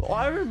 weeks.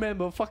 I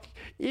remember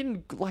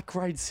in like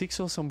grade 6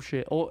 or some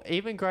shit, or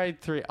even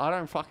grade 3. I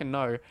don't fucking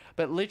know.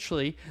 But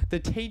literally, the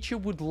teacher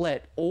would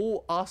let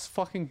all us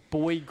fucking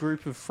boy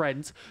group of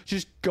friends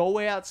just go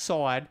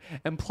outside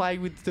and play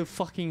with the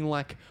fucking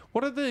like.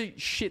 What are the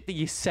shit that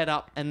you set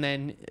up and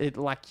then it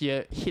like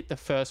you hit the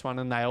first one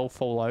and they all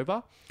fall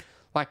over?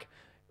 Like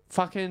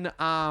fucking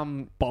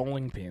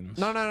bowling pins.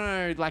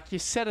 No. Like you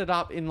set it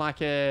up in like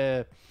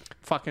a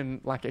fucking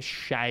like a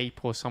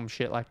shape or some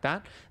shit like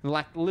that. And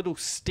like little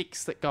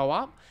sticks that go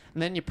up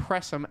and then you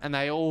press them and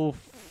they all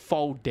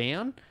fold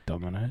down.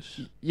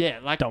 Dominoes?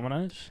 Yeah, like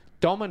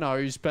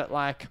Dominoes, but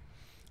like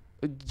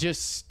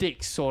just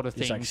sticks sort of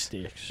things. It's like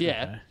sticks.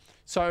 Yeah. Okay.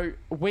 So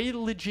we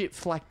legit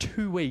for like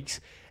 2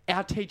 weeks,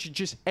 our teacher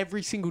just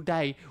every single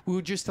day, we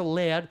were just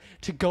allowed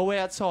to go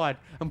outside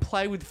and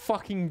play with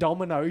fucking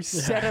dominoes,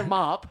 set them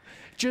up,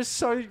 just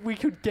so we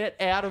could get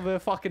out of her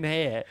fucking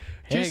hair.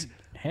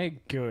 How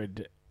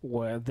good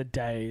were the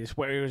days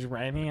where it was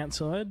raining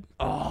outside?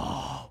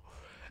 Oh.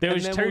 There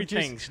was 2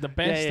 things. The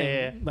best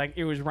thing, like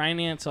it was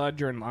raining outside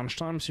during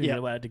lunchtime, so you were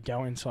allowed to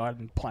go inside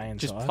and play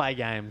inside. Just play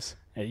games.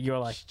 Yeah, you were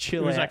like,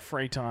 chill. It was like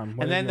free time.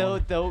 And then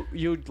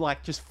you'd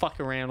like just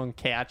fuck around on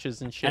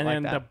couches and shit like that.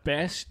 And then the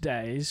best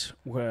days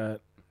were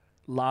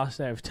last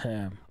day of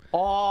term.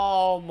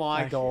 Oh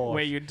my god!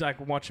 Where you'd like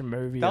watch a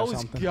movie. That or was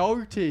something.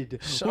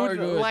 goated. So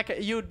good. Like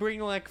you would bring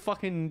like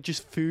fucking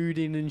just food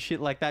in and shit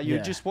like that.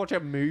 You'd just watch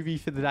a movie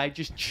for the day,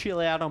 just chill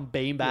out on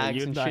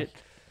beanbags and shit.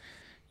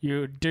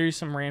 You would do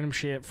some random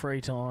shit, free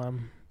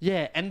time.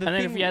 Yeah, and then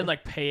if you had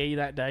like PE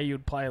that day,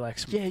 you'd play like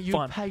some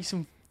you'd play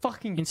some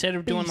fucking instead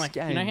of doing like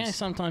games. You know how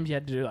sometimes you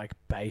had to do like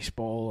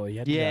baseball or you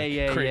had to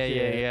do like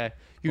cricket. Yeah.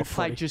 You'd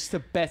play just the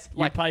best.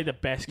 Like play the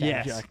best games.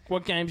 Yes. You're like,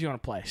 what games do you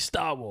want to play?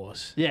 Star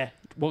Wars. Yeah.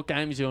 What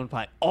games do you want to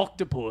play?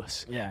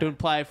 Octopus. Yeah. Do you want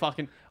to play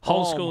fucking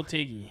Whole School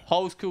Tiggy.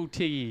 Whole School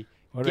Tiggy.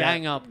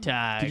 Gang Up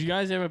Tag. Did you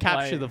guys ever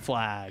Capture the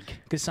Flag?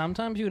 Because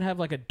sometimes you would have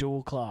like a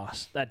dual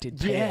class that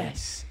did.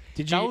 Yes.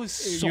 Did you? That was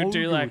so you'd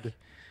do good.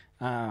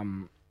 Like,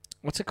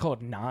 what's it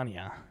called?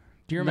 Narnia.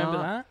 Do you remember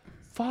that?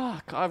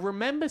 Fuck, I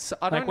remember.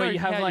 I don't know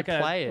how you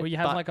play it. Where you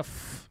have like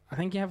I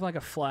think you have like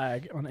a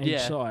flag on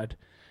each side,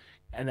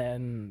 and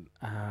then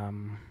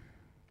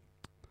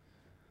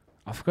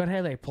I forgot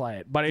how they play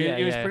it, but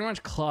it was pretty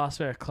much class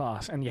versus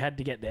class, and you had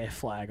to get their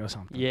flag or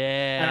something.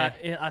 Yeah,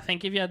 and I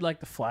think if you had like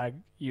the flag,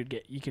 you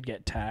could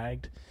get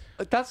tagged.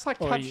 That's like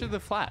capture the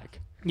flag.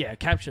 Yeah,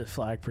 capture the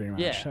flag, pretty much.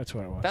 Yeah, that's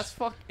what it was.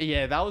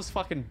 That was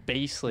fucking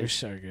beastly. It was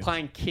so good.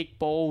 Playing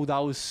kickball, that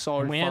was so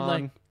fun. Had,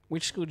 like,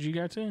 which school did you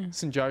go to?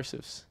 St.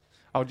 Joseph's.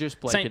 I'll just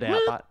bleep it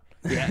out, but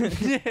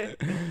yeah.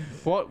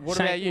 What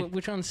about you?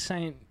 Which one's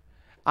Saint?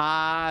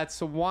 It's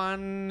the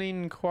one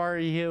in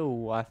Quarry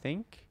Hill, I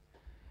think.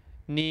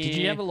 Did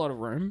you have a lot of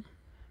room?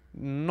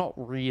 Not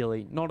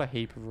really. Not a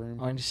heap of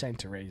room. I'm just St.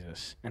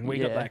 Teresa's. And we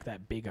got like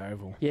that big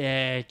oval.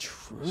 Yeah,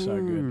 true.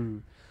 So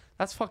good.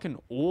 That's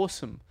fucking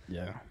awesome.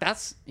 Yeah.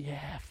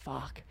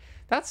 Fuck.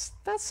 That's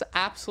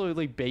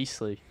absolutely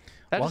beastly.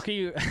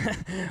 Lockie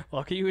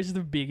was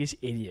the biggest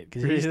idiot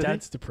because his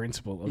dad's the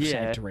principal of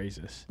St.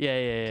 Teresa's. Yeah.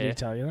 Did he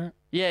tell you that?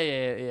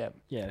 Yeah.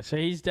 Yeah, so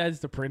his dad's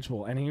the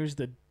principal and he was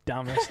the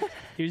dumbest.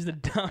 He was the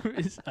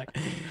dumbest. Like,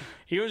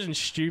 he wasn't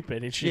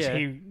stupid. It's just Yeah.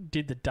 he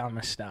did the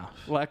dumbest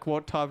stuff. Like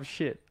what type of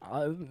shit?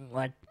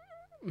 Like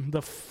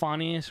the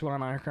funniest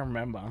one I can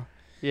remember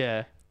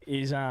Yeah.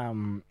 is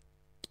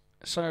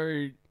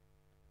so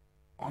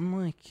on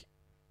like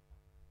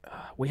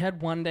we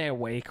had one day a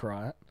week,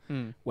 right,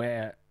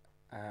 where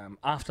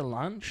after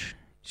lunch,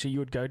 so you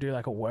would go do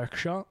like a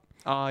workshop.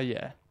 Oh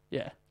yeah.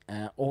 Yeah.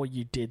 Or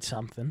you did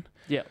something.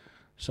 Yep.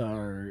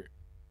 So,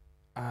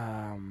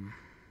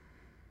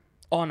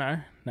 oh no.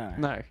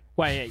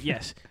 Wait, yeah,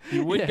 yes,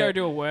 you would Yeah. go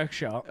to a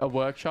workshop. A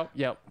workshop.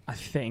 Yep. I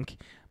think,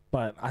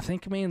 but I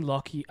think me and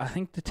Lockie. I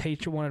think the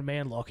teacher wanted me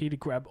and Lockie to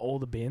grab all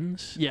the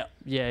bins. Yep.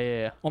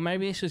 Yeah. Or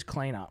maybe this was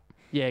clean up.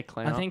 Yeah.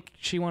 Clean up. I think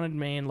she wanted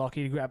me and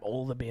Lockie to grab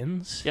all the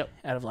bins. Yep.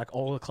 Out of like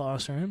all the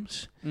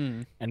classrooms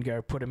and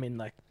go put them in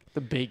like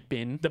the big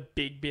bin. the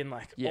big bin,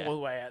 like Yeah. all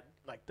the way at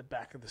like the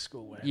back of the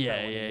school. Where Yeah.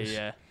 no one is.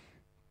 Yeah.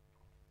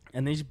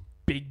 And this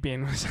big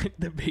bin was like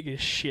the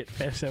biggest shit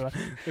fest ever.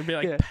 There'd be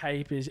like Yeah.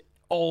 papers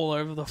all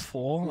over the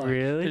floor. Like,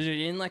 Really? Because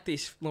you're in like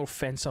this little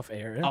fence-off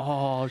area.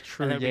 Oh,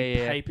 true. And there'd be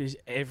Yeah. papers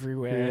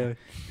everywhere. Yeah.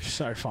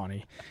 So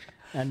funny.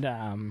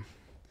 And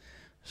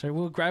so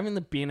we were grabbing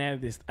the bin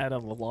out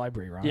of the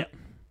library, right? Yep.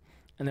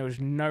 And there was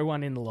no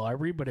one in the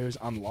library, but it was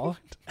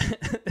unlocked.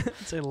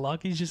 So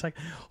Lucky's just like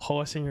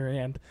horsing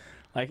around.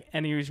 Like,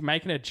 and he was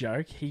making a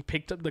joke. He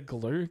picked up the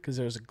glue because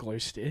there was a glue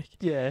stick.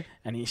 Yeah.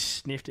 And he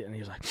sniffed it and he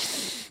was like,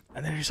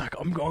 and then he's like,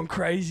 I'm going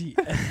crazy.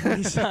 And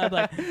he started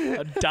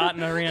like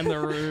darting around the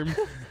room,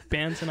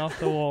 bouncing off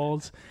the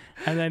walls.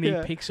 And then he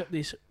picks up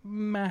this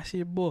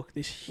massive book,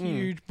 this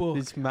huge book,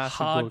 this massive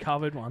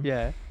hard-covered one.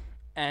 Yeah.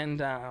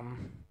 And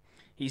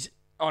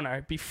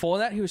before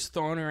that he was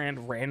throwing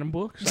around random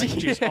books, like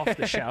just off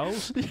the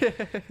shelves. Yeah.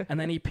 And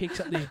then he picks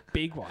up this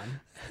big one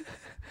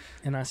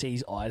and I see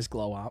his eyes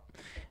glow up.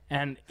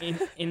 And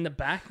in the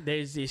back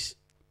there's this,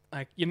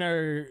 like, you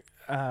know,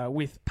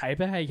 with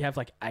paper, how you have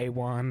like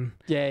A1,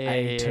 Yeah.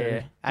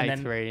 A2, and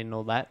then A3 and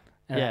all that.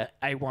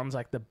 A1's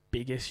like the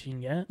biggest you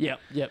can get.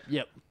 Yep.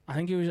 I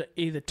think it was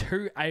either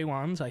two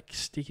A1s like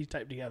sticky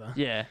taped together.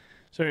 Yeah.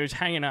 So it was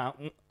hanging up,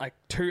 like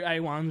two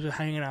A1s were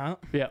hanging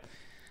up. Yep.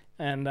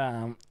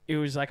 And it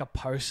was like a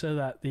poster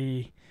that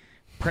the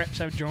preps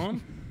have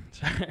drawn.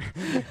 So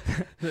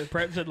the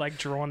preps had like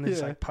drawn this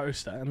like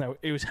poster, and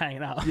it was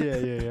hanging up.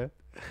 Yeah.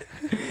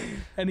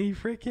 And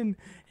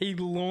he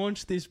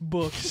launched this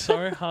book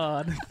so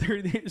hard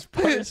through this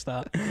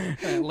poster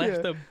and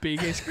left the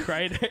biggest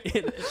crater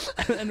in it.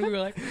 And then we were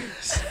like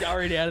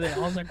scurried out of there. I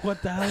was like,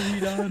 what the hell have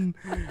you done?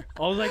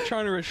 I was like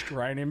trying to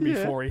restrain him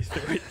before he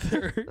threw it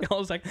through. I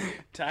was like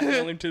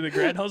tackling him to the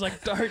ground. I was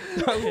like, don't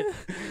throw it.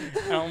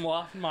 And I'm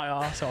laughing my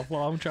ass off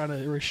while I'm trying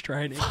to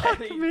restrain him.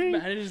 And he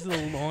manages to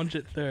launch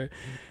it through.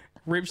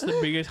 Rips the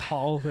biggest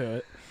hole through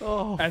it.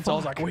 Oh, and so I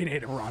was like, we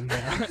need to run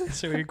now.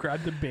 So we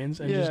grabbed the bins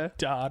and just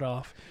dart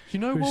off. You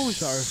know what was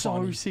so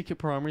funny. sick at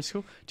primary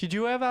school? Did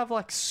you ever have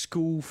like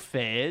school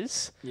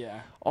fairs?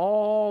 Yeah.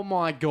 Oh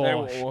my gosh.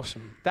 They were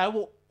awesome. They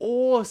were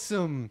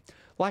awesome.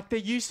 Like there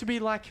used to be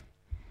like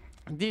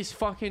this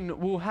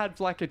we'll have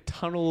like a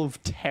tunnel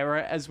of terror,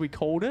 as we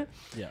called it.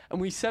 Yeah.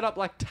 And we set up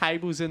like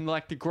tables and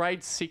like the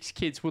grade 6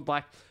 kids would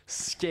like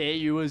scare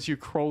you as you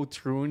crawled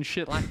through and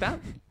shit like that.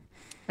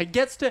 It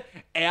gets to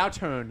our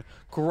turn,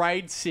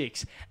 grade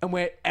 6, and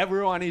where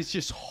everyone is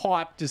just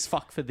hyped as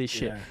fuck for this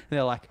shit. Yeah. And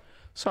they're like,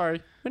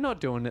 sorry, we're not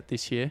doing it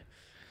this year.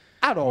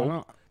 At all.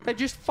 not? They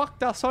just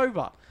fucked us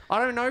over. I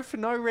don't know, for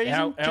no reason.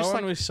 Our just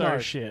one like, was so no.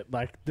 shit.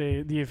 Like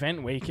the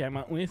event we came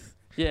up with,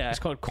 Yeah. it's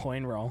called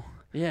coin roll.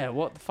 Yeah,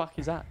 what the fuck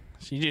is that?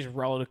 So you just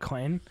rolled a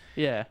coin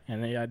Yeah.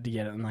 and you had to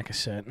get it in like a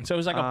certain. So it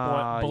was like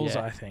a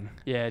bullseye thing.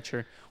 Yeah,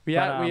 true. We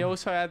But,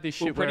 also had this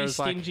We shit were where it pretty was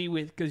like... stingy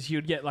with, because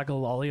you'd get like a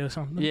lolly or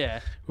something. Yeah.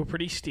 We were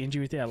pretty stingy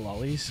with our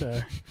lollies,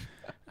 so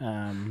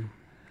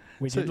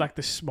we did like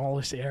the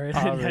smallest area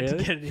that you had to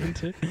get it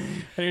into.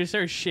 And it was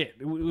so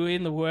shit. We were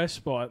in the worst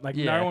spot. Like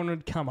no one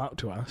would come up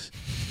to us.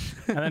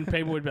 And then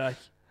people would be like,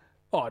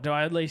 oh, do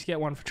I at least get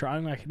one for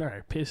trying? Like, no,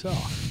 piss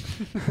off.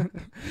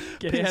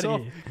 Get Piss out of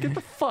off. here. Get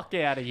the fuck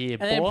out of here,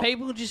 And then boy.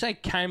 people just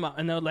like came up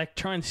and they would like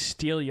try and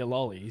steal your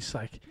lollies.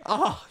 Like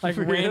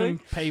Really? random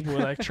people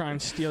would like try and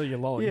steal your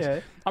lollies. Yeah.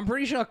 I'm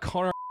pretty sure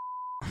Connor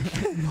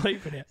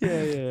bleeping it.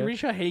 Yeah. I'm pretty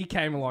sure he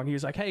came along. He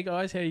was like, hey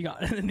guys, how you going?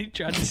 And then he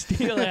tried to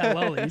steal our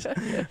lollies.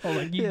 I was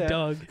like, you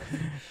dog.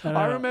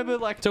 I remember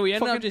like... So we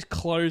ended up fucking- just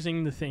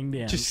closing the thing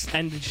down. Just-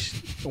 and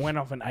just went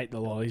off and ate the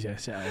lollies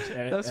ourselves.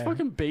 That's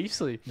fucking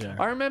beastly. Yeah.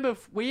 I remember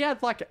we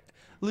had like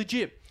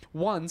legit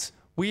once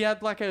we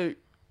had like a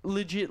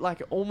legit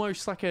like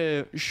almost like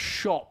a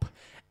shop.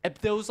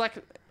 There was like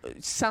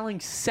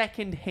selling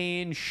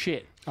second-hand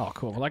shit. Oh,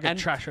 cool. Like a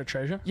trash or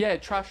treasure? Yeah,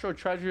 trash or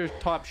treasure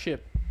type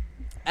shit.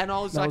 And I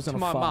was like to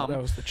my mum,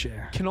 That was the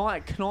chair. Can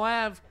I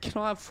have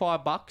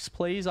 $5,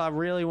 please? I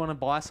really want to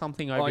buy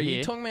something over here.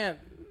 You talking about?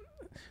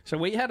 So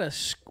we had a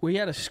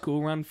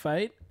school run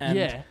fete and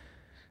Yeah.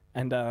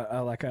 and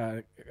like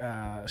a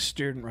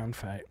student run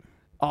fete.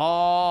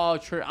 Oh,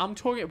 true. I'm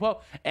talking.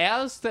 Well,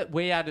 ours that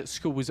we had at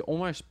school was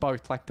almost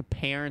both. Like the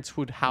parents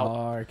would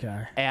help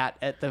out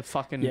at the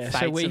fucking yeah. fates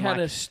So we had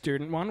like, a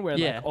student one where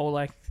like all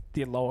like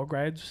the lower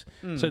grades.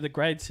 So the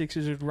grade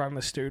 6s would run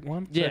the student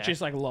one. So it's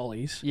just like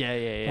lollies.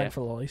 Yeah. Like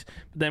for lollies.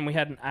 But then we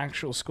had an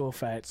actual school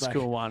fate.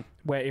 School one.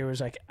 Where it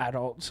was like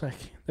adults. Like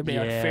there'd be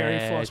like fairy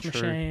floss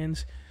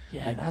machines.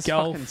 Yeah, like that's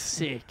golf, fucking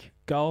sick.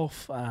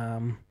 Golf.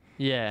 Like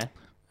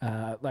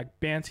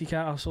bouncy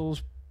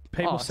castles.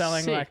 People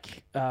selling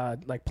sick.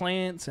 like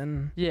plants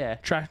and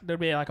trash. There'd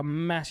be like a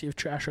massive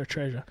trash or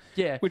treasure.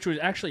 Yeah, which was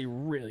actually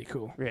really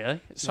cool.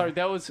 Really? So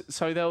there was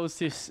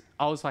this.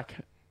 I was like,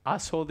 I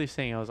saw this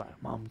thing. I was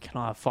like, Mum, can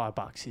I have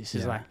 $5? This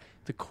is like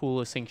the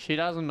coolest thing. She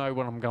doesn't know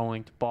what I'm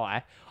going to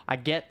buy. I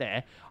get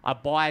there. I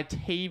buy a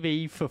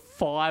TV for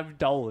 $5.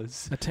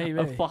 A TV.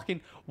 A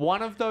fucking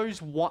one of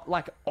those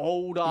like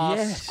old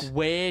ass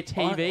square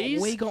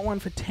TVs. We got one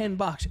for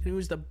 $10. It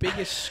was the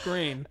biggest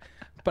screen.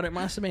 But it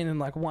must have been in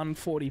like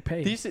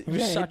 140p. This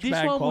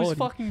one was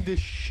fucking the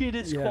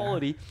shittest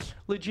quality.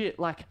 Legit,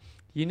 like,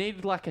 you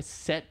needed like a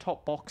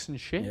set-top box and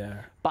shit.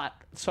 Yeah. But,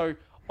 so,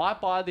 I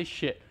buy this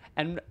shit,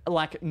 and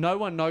like, no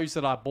one knows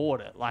that I bought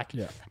it. Like,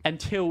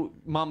 until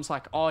Mum's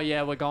like, oh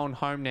yeah, we're going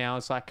home now.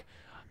 It's like,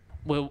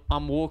 well,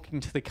 I'm walking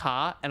to the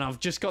car, and I've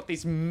just got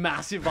this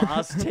massive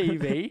ass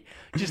TV,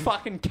 just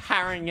fucking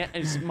carrying it,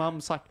 and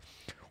Mum's like,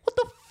 what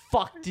the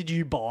fuck did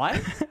you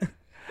buy?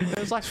 It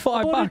was like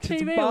 $5.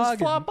 TV. It was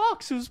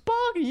 $5. It was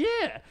bargain,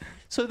 yeah.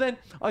 So then,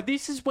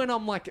 this is when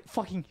I'm like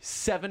fucking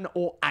 7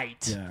 or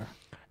 8. Yeah.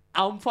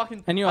 I'm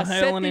fucking. And you're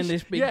hurling in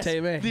this big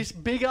TV. This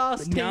big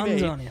ass TV.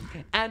 Guns on him.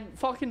 And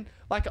fucking,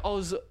 like,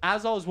 as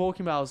I was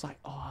walking by, I was like,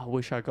 oh, I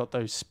wish I got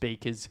those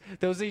speakers.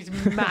 There was these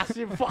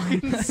massive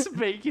fucking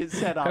speakers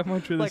set up. How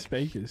much were the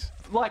speakers?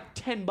 Like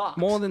 $10.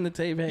 More than the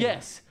TV.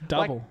 Yes.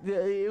 Double. Like,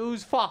 it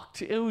was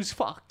fucked. It was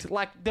fucked.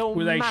 Like, they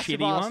were they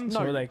massive shitty ass, ones, no,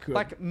 or were they good?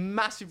 like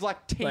massive,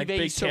 like TV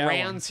like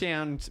surround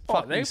sound.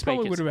 Oh, they speakers.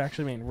 probably would have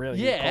actually been really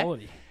good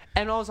quality.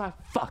 And I was like,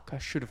 fuck, I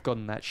should have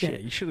gotten that shit. Yeah,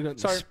 you should have gotten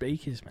the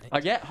speakers, mate. I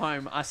get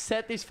home, I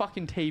set this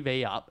fucking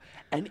TV up,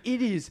 and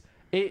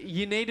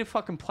you need to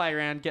fucking play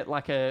around, get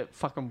like a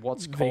fucking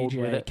what's called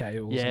VGA with it.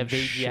 cables Yeah, and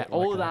VGA, shit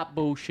all like that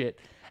bullshit.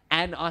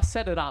 And I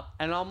set it up,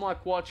 and I'm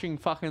like watching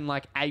fucking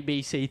like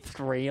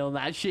ABC3 on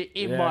that shit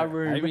in my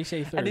room.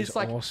 ABC3 and is it's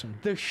like awesome.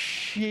 the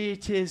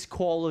shittest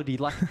quality,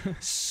 like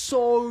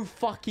so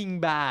fucking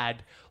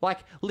bad. Like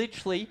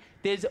literally,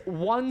 there's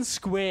one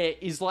square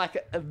is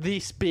like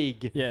this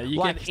big. Yeah, you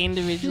like, can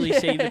individually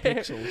see the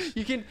pixels.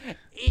 You can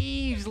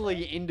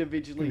easily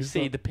individually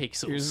see the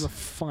pixels. Here's the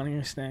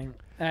funniest thing.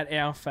 At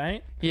our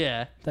fate,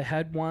 they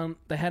had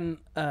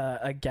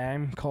a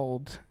game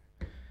called.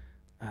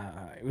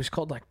 It was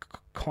called like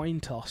Coin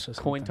Toss or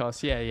something. Coin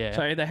Toss, yeah.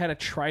 So they had a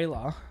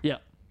trailer. Yeah.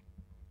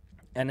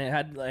 And it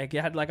had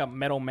like a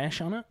metal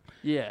mesh on it.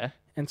 Yeah.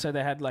 And so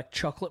they had like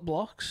chocolate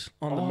blocks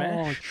on the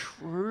mesh. Oh,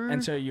 true.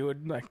 And so you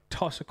would like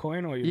toss a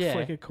coin or you'd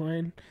flick a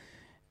coin.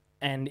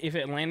 And if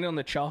it landed on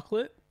the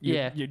chocolate,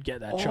 you'd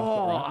get that chocolate.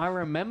 Oh, right? I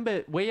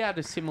remember we had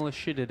a similar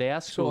shit at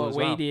our school as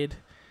well.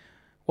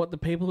 What the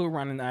people who were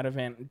running that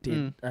event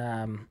did,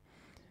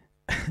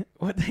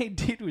 what they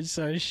did was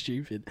so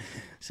stupid.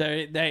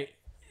 So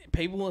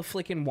people were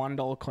flicking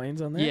 $1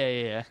 coins on there.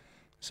 Yeah.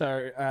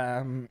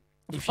 So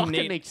if fucking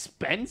you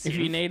expensive. If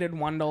you needed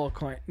 $1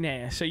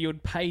 coin, so you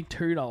would pay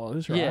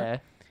 $2, right? Yeah.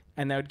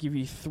 And they would give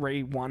you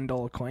 3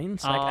 $1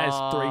 coins, like as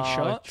 3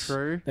 shots.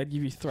 True. They'd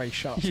give you 3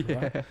 shots,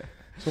 right?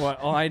 So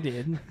what I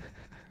did,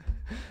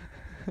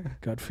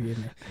 God forgive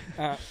me.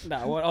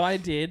 What I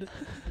did,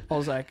 I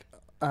was like,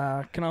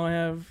 can I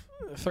have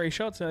 3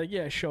 shots? They're like,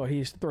 yeah, sure.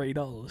 Here's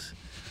 $3.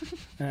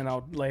 And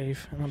I'll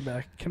leave, and I'll be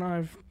like, can I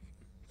have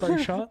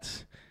 3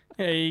 shots?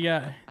 There you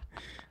go.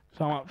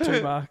 So I'm up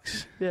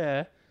 $2.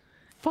 Yeah.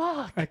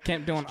 Fuck. I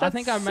kept doing. That's I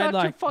think I made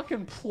like a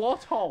fucking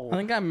plot hole. I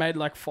think I made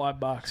like $5.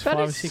 That $5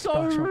 or is $6. so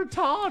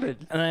retarded.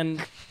 And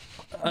then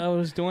I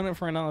was doing it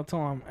for another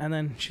time, and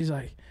then she's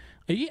like,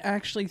 "Are you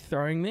actually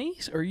throwing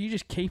these, or are you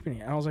just keeping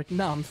it?" And I was like,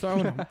 "No, I'm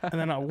throwing them." And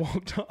then I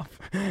walked off,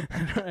 and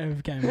I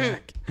never came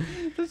back.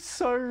 That's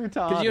so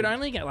retarded. Because you'd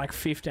only get like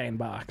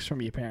 $15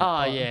 from your parents.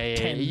 Oh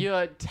yeah.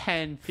 You're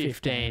 10,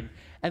 15.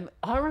 And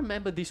I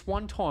remember this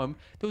one time,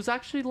 there was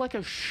actually like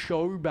a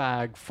show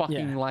bag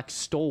fucking like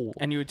stall.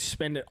 And you would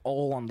spend it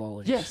all on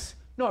lollies. Yes.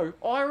 No,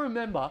 I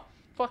remember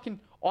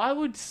I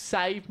would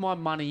save my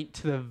money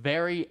to the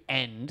very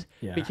end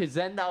because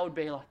then that would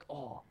be like,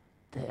 oh,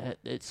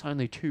 it's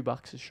only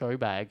 $2 a show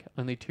bag.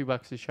 Only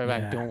 $2 a show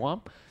bag. Don't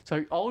want.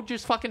 So I'll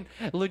just fucking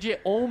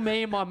legit. All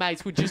me and my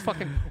mates would just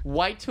fucking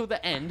wait till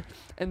the end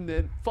and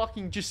then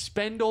fucking just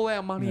spend all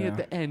our money at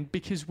the end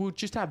because we'll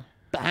just have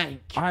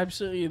bank. I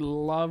absolutely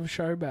love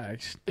show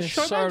bags. They're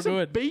show so bags good.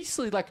 Are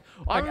beastly. Like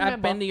I remember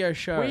at Bendigo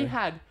show,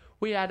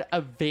 we had a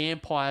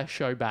vampire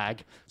show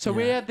bag. So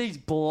we had these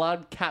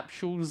blood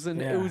capsules,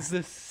 and it was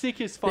the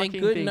sickest fucking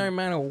thing. They're good no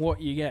matter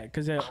what you get,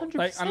 because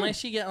like,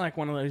 unless you get like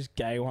one of those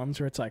gay ones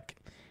where it's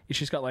It's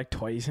just got like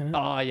toys in it.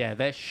 Oh yeah,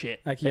 they're shit.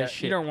 Like they're yeah,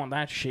 shit. you don't want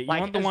that shit. You Like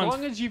want the as ones.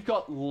 long as you've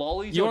got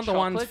lollies. You or want the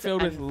ones chocolates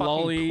filled and with fucking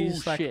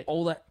lollies, cool like shit.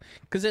 all that,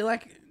 because they're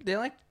like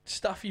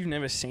stuff you've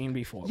never seen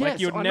before. Yes, like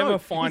you'd I never know.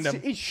 find them.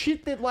 It's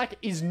shit that like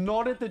is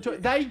not at the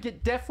they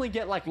definitely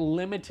get like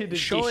limited edition.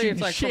 Surely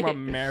it's like shit. from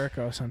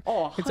America or something.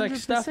 Oh, 100%. It's like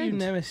stuff you've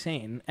never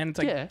seen, and it's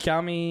like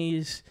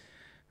gummies,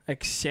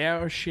 like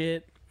sour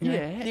shit. You know,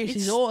 Yeah, this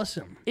is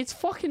awesome. It's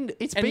fucking.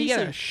 It's And you get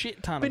a decent.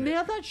 shit ton But of it.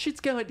 now that shit's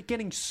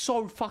getting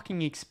so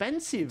fucking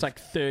expensive. It's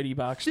like $30,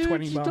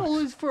 $20.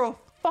 $30 for a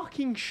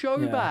fucking show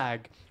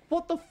bag.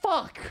 What the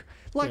fuck?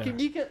 Like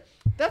you get.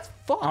 That's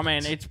fucked. I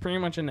mean, it's pretty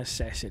much a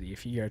necessity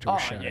if you go to a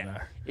show. Yeah.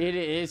 Though. It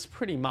is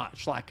pretty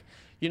much like.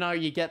 You know,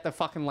 you get the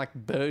fucking like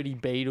Birdie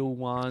Beetle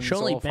ones.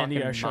 Surely or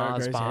Bendigo fucking show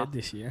Mars goes bar. ahead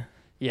this year.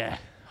 Yeah,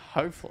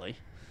 hopefully.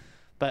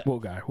 But We'll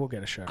go. We'll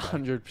get a show.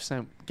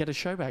 100% get a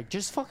show bag.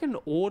 Just fucking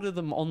order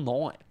them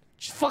online.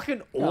 Just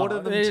fucking order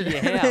them there's- to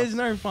your house. There's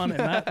no fun in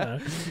that though.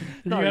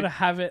 No. You gotta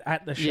have it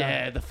at the show.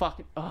 Yeah, the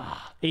fucking.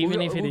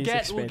 Even if it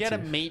is we'll get a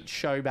expensive. meat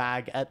show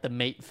bag at the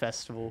meat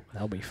festival.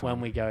 That'll be fun. When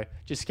we go.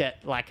 Just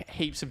get like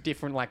heaps of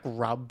different like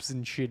rubs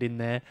and shit in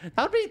there.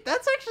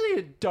 That's actually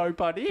a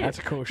dope idea. That's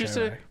a cool Just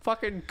show a bag.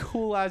 fucking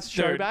cool ass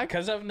show bag.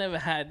 Because I've never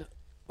had,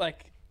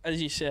 like, as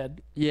you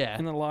said Yeah.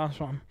 in the last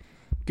one,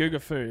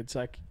 Googa Foods.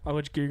 Like, I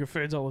watch Googa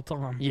Foods all the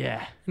time.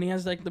 Yeah. And he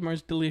has, like, the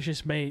most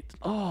delicious meat.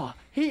 Oh,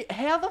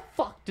 how the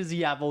fuck does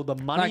he have all the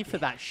money Like, for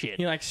that shit?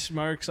 He, like,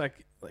 smokes, like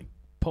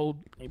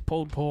pulled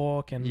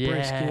pork and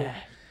brisket.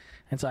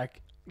 It's like,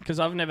 because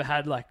I've never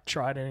had, like,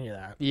 tried any of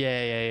that.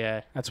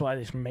 Yeah. That's why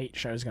this meat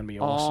show is going to be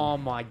awesome. Oh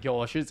my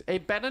gosh.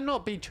 It better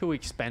not be too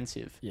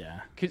expensive. Yeah.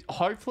 Because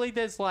hopefully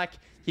there's like,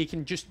 you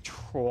can just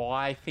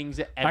try things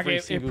at every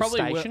Like, single probably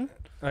station.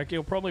 Like,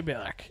 it'll probably be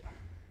like...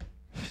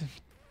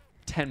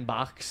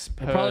 $10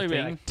 per It'll probably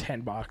thing. be like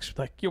 $10.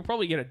 Like, you'll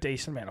probably get a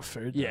decent amount of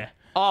food. Yeah.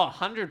 Oh,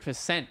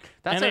 100%.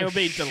 That's And a it'll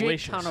be shit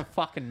delicious. ton of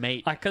fucking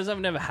meat. Like, because I've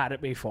never had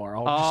it before.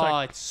 I'll just,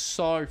 like, it's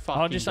so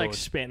fucking I'll just like good.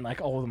 spend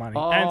like all the money,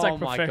 Oh and it's like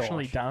my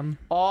professionally gosh. done.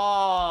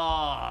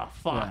 Oh,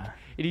 fuck. Yeah.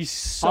 It is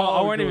so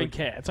I won't good. even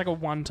care. It's like a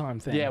one-time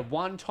thing. Yeah,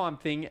 one-time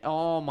thing.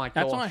 Oh my gosh.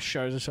 That's why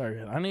shows are so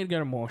good. I need to go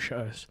to more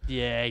shows.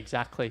 Yeah,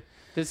 exactly.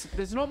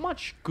 There's not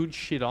much good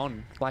shit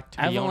on. Like, to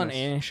be Avalon honest.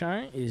 Air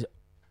Show is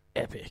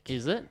epic.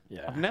 Is it?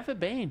 Yeah. I've never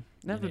been.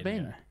 Never You need to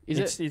been. go.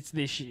 Is It's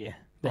this year.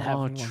 They Oh, have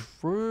one.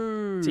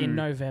 true. It's in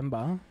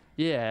November.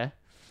 Yeah.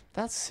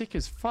 That's sick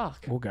as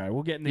fuck. We'll go.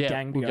 We'll get in the Yeah,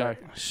 gang to we'll go.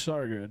 go.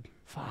 So good.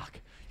 Fuck.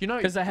 You know,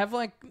 Because they have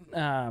like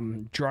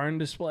drone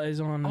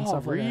displays on and Oh,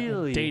 stuff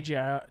really? like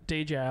that.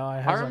 DJI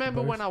has I like, a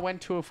remember booth. when I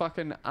went to a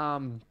fucking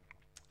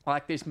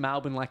like this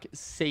Melbourne like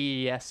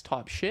CES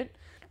type shit.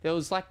 There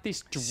was like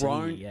this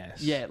drone.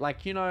 CES. Yeah,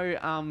 like you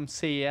know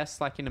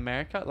CES like in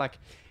America. Like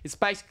it's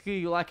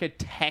basically like a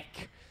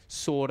tech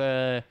sort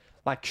of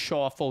like show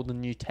off all the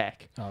new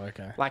tech. Oh,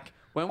 okay. Like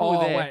when we were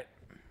there. wait.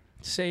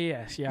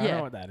 CES. Yeah, I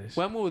know what that is.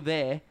 When we were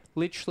there,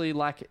 literally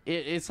like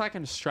it's like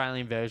an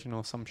Australian version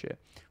or some shit.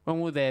 When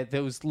we were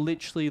there was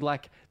literally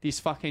like this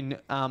fucking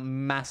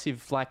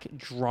massive like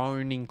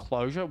drone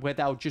enclosure where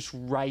they were just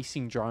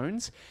racing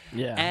drones.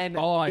 Yeah. And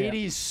it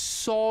is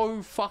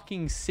so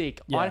fucking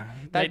sick. Yeah.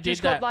 They They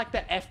just did got that- like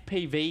the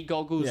FPV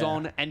goggles Yeah.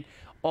 on and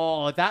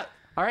that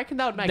I reckon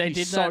that would make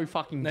you so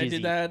fucking They dizzy.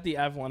 did that at the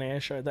Avalon Air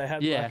Show. They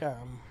had Yeah.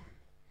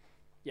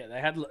 like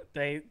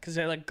because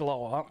they like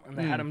glow up and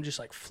they had them just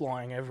like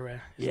flying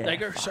everywhere. Yeah, They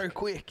go so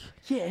quick.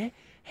 Yeah.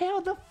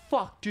 How the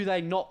fuck do they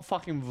not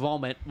fucking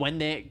vomit when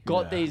they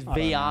got Yeah, these I don't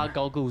VR know.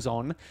 goggles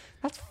on?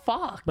 That's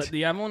fucked. But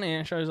the Avalon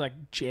Air Show is like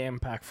jam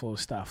packed full of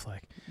stuff.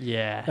 Like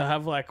yeah. they'll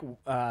have like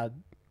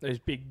those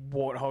big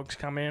warthogs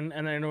come in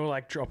and then it'll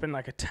like drop in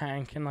like a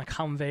tank and like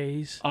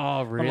Humvees.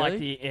 Oh, really? On like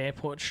the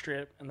airport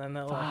strip, and then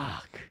they'll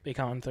like, Fuck. be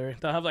coming through.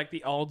 They'll have like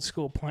the old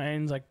school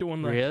planes, like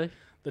doing the Really?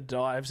 the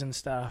dives and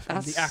stuff,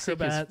 That's and the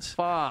acrobats. sick as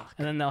fuck.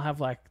 And then they'll have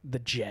like the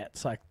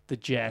jets, like The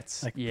jets.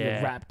 the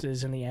yeah.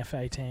 Raptors and the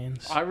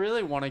F-18s. I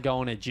really want to go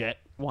on a jet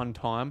one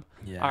time.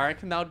 Yeah. I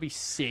reckon that would be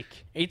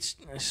sick. It's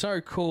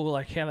so cool,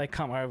 like how they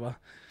come over.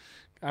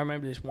 I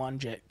remember this one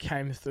jet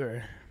came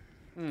through.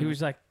 It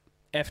was like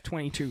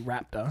F-22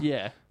 Raptor,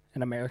 Yeah.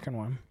 an American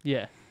one,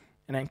 Yeah.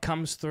 and then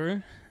comes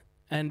through,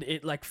 and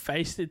it like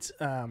faced its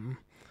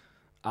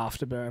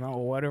afterburner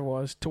or whatever it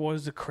was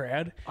towards the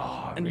crowd,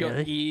 Oh, and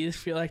your ears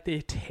feel like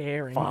they're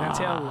tearing. That's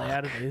how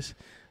loud it is.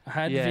 I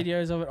had Yeah.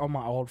 videos of it on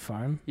my old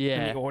phone.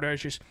 Yeah. And the audio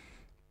is just.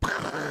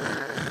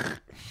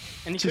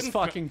 And you Just couldn't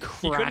fucking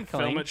You couldn't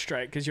film crackling. it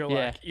straight because you're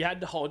Yeah. like you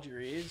had to hold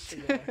your ears. So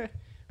you're like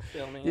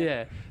filming it.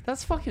 Yeah.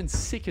 That's fucking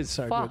sick as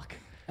So good. fuck.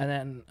 And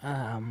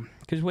then,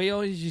 because we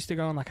always used to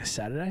go on like a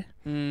Saturday.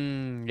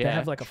 Yeah. They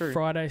have like true. a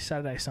Friday,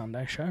 Saturday,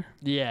 Sunday show.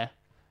 Yeah.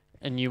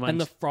 And you went.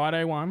 And the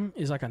Friday one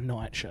is like a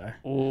night show.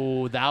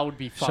 Oh, that would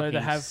be So fucking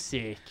they have-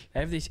 sick. They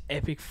have this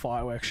epic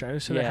fireworks show.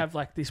 So they Yeah. have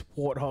like this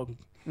warthog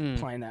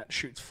plane that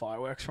shoots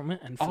fireworks from it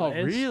and Oh,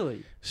 flares.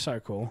 really? So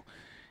cool.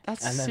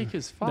 That's And then sick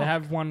as fuck. They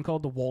have one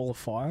called the Wall of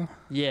Fire,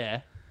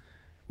 yeah.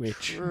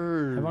 which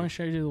True. have I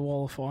showed you the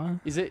Wall of Fire?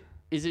 Is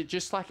it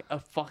just like a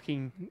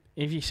fucking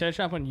If you search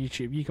up on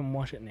YouTube, you can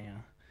watch it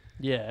now.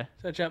 Yeah.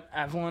 Search up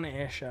Avalon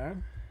Air Show.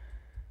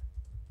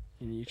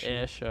 In YouTube.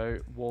 Air Show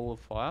Wall of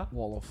Fire.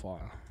 Wall of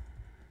Fire.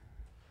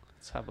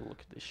 Let's have a look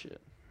at this shit.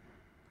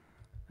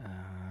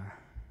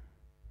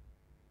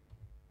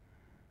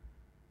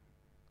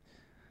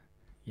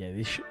 Yeah,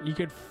 this you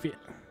could fit.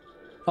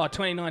 Oh,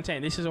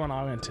 2019. This is the one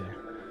I went to.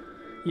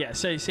 Yeah,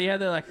 so you see how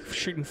they're like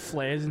shooting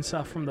flares and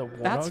stuff from the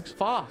warthogs? That's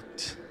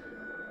fucked.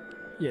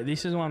 Yeah,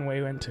 this is the one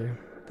we went to.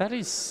 That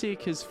is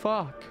sick as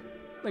fuck.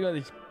 They got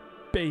this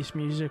bass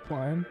music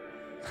playing.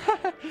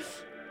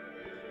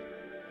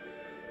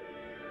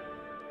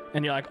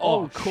 And you're like,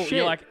 oh cool. Shit.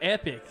 You're like,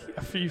 epic.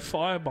 A few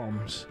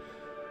firebombs.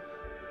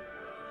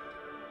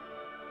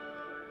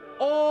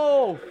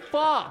 Oh,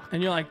 fuck.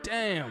 And you're like,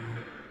 damn.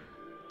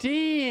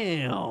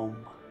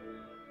 Damn.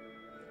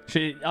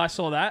 See, I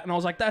saw that and I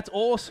was like, that's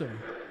awesome.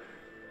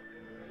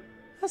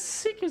 That's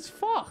sick as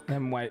fuck.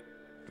 Then wait.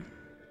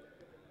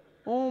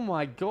 Oh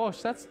my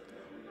gosh, that's...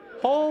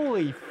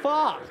 Holy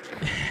fuck.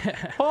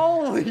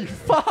 Holy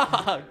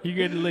fuck. You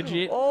could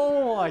legit...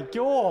 Oh my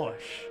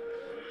gosh.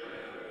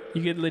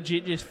 You could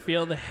legit just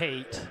feel the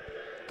heat.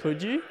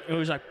 Could you? It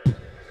was like...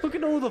 Look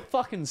at all the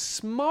fucking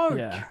smoke.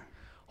 Yeah.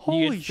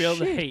 Holy you could feel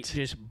shit. the heat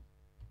just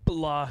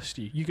blast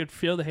you. You could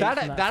feel the heat That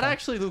from that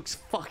actually looks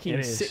fucking It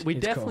is. sick. We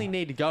It's definitely cool.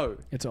 need to go.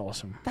 It's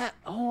awesome. That...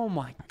 Oh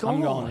my gosh.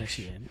 I'm going this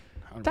year.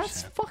 100%.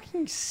 That's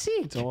fucking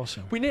sick. It's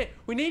awesome. We need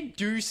to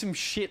do some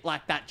shit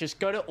like that. Just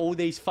go to all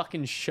these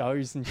fucking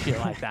shows and shit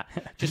like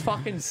that. Just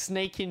fucking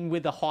sneak in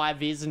with the high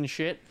vis and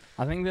shit.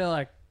 I think they're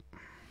like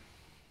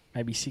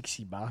maybe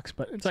 $60,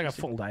 but it's like a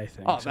full day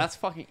thing. Oh, so that's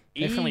fucking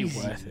definitely easy.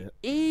 worth it.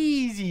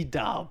 Easy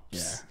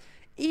dubs.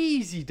 Yeah.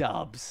 Easy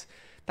dubs.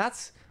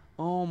 That's...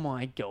 Oh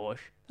my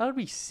gosh. That would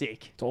be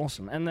sick. It's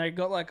awesome. And they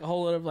got like a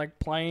whole lot of like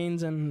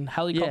planes and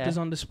helicopters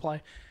on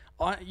display.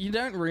 You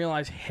don't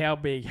realize how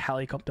big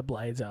helicopter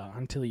blades are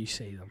until you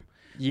see them.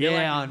 Yeah,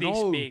 They're I like this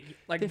know. big,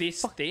 like They're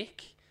this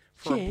thick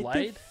for a Yeah, blade.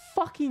 they're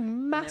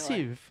fucking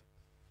massive.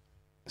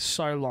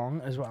 So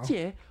long as well.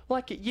 Yeah,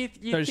 like you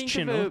Those think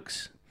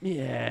Chinooks. of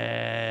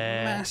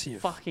yeah,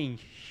 Massive. fucking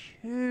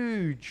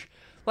huge.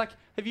 Like,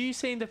 have you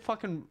seen the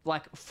fucking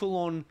like full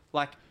on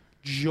like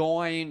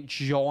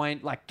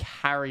giant like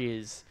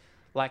carriers,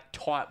 like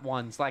type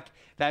ones? Like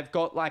they've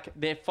got like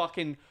they're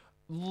fucking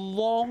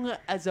long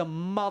as a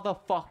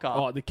motherfucker.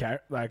 Oh, the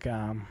carrot, like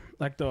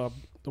the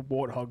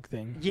warthog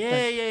thing.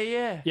 Yeah,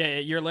 yeah. Yeah,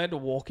 you're allowed to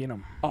walk in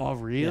them. Oh,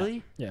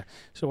 really? Yeah.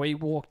 So we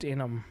walked in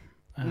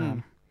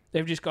them.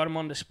 They've just got them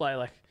on display.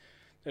 Like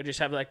they just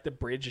have like the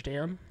bridge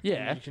down.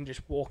 Yeah. And you can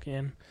just walk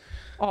in.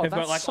 Oh, They've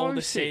that's got like so all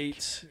the sick.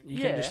 seats. You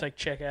Yeah. can just like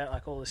check out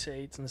like all the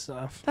seats and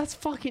stuff. That's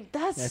fucking.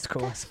 That's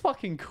cool. That's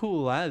fucking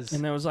cool as.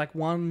 And there was like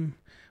one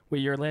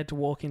where you're allowed to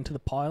walk into the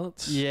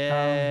pilots.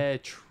 Yeah,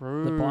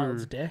 true. The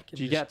pilot's deck.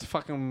 Do you get to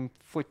fucking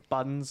flick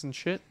buttons and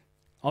shit?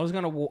 I was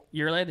gonna walk.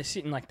 You're allowed to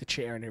sit in like the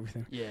chair and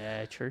everything.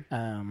 Yeah, true.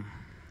 We're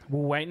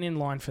waiting in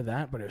line for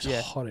that, but it was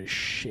Yeah. hot as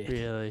shit.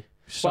 Really?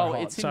 So well,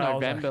 hot. it's in So I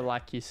was November,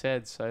 like you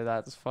said, so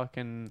that's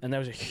fucking. And there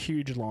was a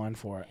huge line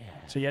for it.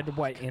 So you had to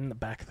wait in the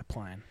back of the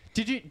plane.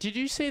 Did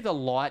you see the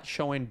light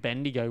show in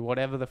Bendigo,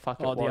 whatever the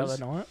fuck it was?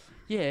 The other night?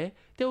 Yeah,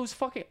 there was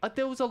fucking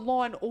there was a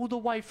line all the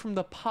way from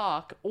the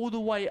park all the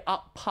way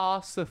up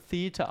past the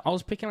theatre. I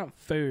was picking up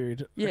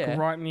food like, Yeah.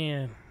 right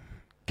near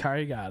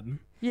Curry Garden.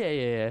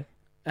 Yeah.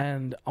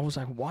 And I was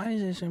like, why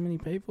is there so many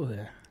people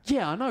there?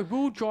 Yeah, I know. We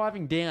were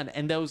driving down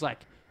and there was like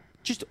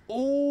just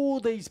all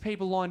these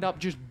people lined up,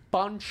 just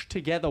bunched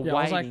together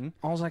waiting.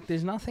 I was like,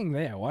 there's nothing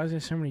there. Why is there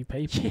so many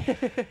people?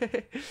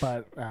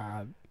 But,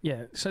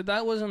 yeah, so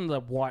that wasn't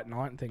the White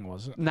Night thing,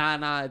 was it?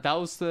 Nah, that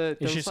was the...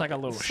 It's just like a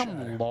little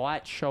some show.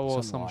 light show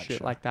or Some some light shit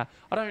show. like that.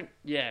 I don't...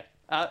 Yeah.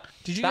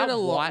 Did you that go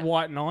to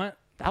White Night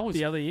That was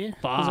the other year?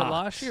 Was it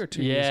last year or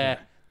 2 years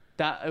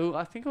ago?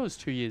 I think it was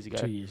 2 years ago.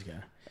 2 years ago.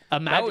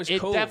 Imagine, was it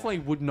cool. definitely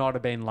would not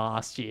have been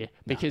last year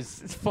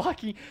because it's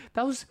fucking...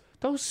 That was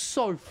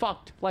so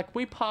fucked. Like,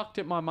 we parked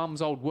at my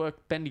mum's old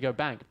work, Bendigo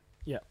Bank.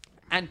 Yeah.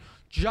 And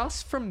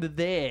just from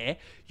there,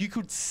 you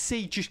could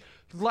see just...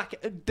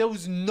 Like, there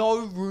was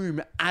no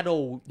room at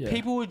all. Yeah.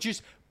 People were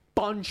just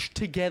bunched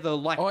together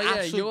like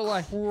you were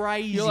like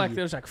crazy. You're like,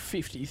 there was like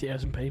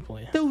 50,000 people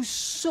here. There was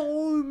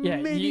so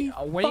many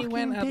when you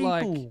went at people.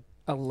 like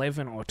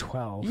 11 or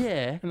 12.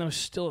 Yeah. And there was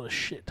still a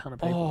shit ton of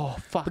people. Oh,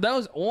 fuck. But that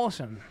was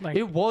awesome. Like,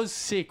 It was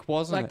sick,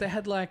 wasn't like it? they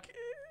had like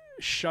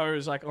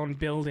shows like on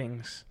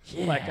buildings.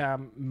 Yeah.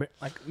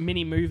 Like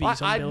mini movies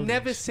on I'd buildings.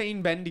 never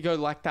seen Bendigo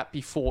like that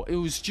before. It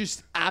was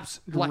just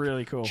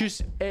Really cool.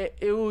 Just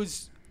it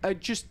was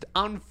just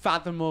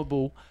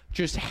unfathomable.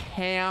 Just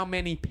how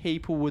many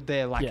people were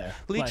there? Like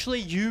literally,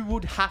 you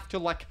would have to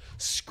like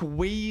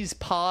squeeze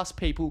past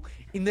people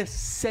in the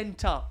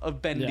center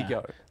of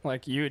Bendigo. Yeah.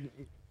 Like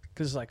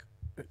because like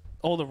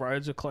all the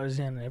roads are closed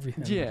down and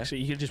everything. Yeah. So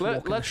you could just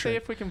walk in Let's the see street.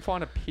 if we can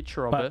find a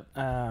picture of it.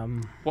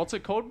 What's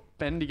it called?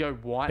 Bendigo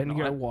White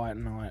Bendigo Night. White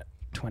Night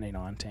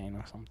 2019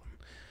 or something.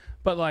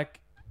 But like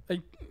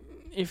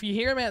if you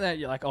hear about that,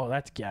 you're like, oh,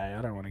 that's gay.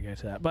 I don't want to go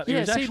to that. But Yeah, it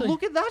was see, actually,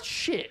 look at that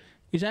shit.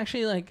 it's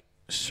actually like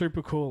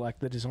super cool. Like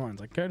the designs.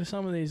 Like go to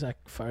some of these like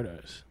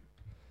photos.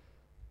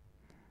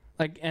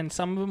 Like, and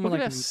some of them were Look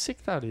at like how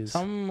sick that is.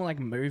 some of them were like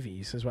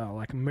movies as well,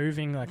 like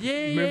moving Yeah.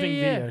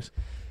 videos.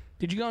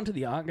 Did you go into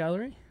the art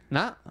gallery?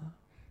 Nah.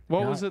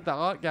 What The was it? The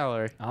art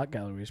gallery. Art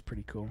gallery is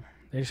pretty cool.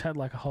 They just had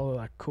like a whole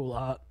like cool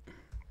art.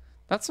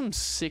 That's some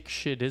sick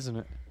shit, isn't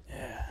it?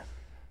 Yeah.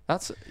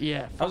 That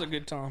was a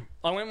good time.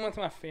 I went with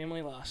my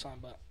family last time,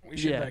 but we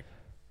should like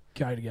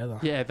go together.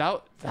 Yeah,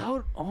 that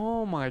would.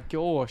 Oh my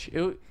gosh!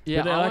 Were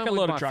there like a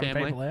lot of drunk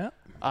family. people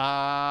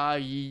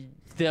out?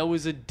 There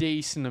was a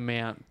decent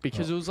amount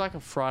because it was like a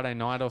Friday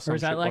night or something. Or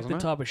is that like the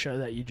type of show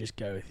that you just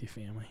go with your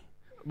family?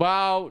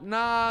 Well,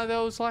 nah,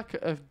 there was like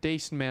a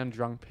decent amount of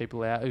drunk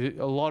people out.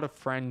 A lot of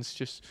friends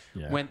just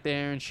went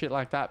there and shit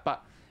like that.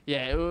 But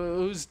yeah, it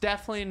was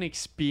definitely an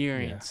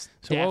experience.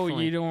 Yeah. So what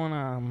were you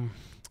doing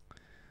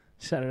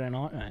Saturday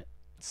night, mate?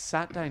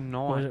 Saturday night.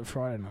 Or was it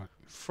Friday night?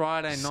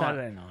 Friday night.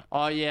 Saturday night.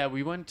 Oh yeah,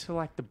 we went to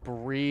like the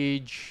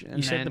bridge. And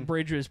you said the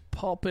bridge was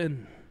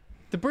popping.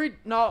 The bridge,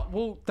 no,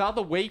 well, the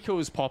other week it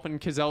was popping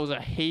because there was a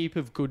heap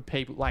of good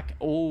people, like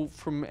all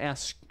from our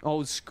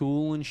old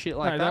school and shit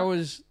like that. No,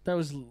 that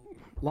was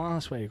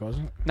last week,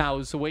 wasn't it? No, it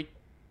was the week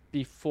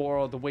before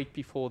or the week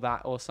before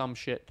that or some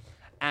shit.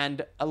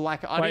 And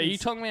like, Wait, are you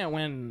talking about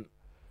when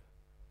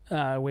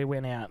we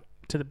went out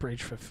to the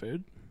bridge for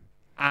food?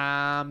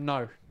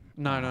 No.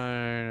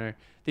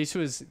 This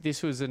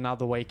was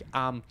another week.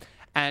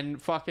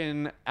 And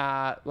fucking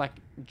like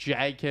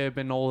Jacob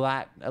and all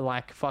that,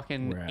 like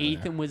fucking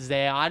Ethan was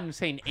there. I hadn't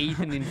seen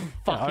Ethan in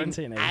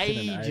fucking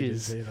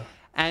ages either.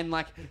 And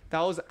like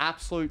that was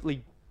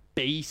absolutely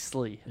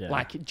beastly. Yeah.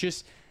 Like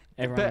just.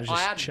 But I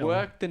had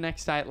work the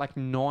next day at like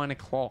 9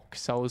 o'clock,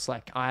 so I was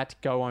like, I had to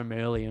go home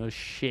early and it was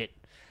shit.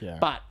 Yeah.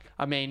 But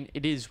I mean,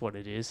 it is what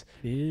it is.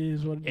 It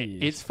is what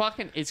it is.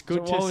 It's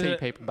good to see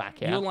people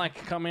back out. You're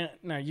like, come in.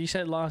 No, you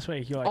said last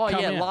week. You're like, oh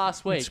come yeah, out.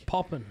 last week. It's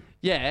popping.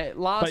 Yeah,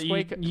 last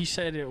week. You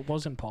said it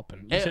wasn't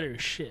popping. You said it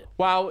was shit.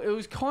 Well, it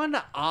was kind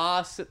of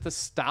arse at the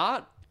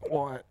start.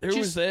 What? Who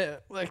was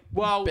there? Like,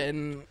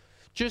 Ben.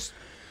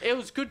 It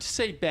was good to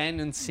see Ben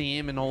and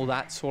Sam and all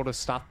that sort of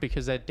stuff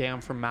because they're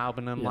down from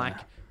Melbourne and like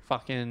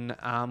fucking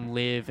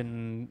Liv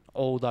and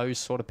all those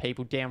sort of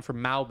people down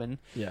from Melbourne.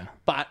 Yeah.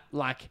 But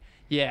like,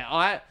 yeah,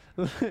 I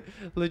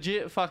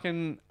legit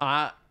fucking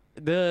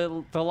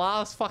the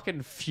last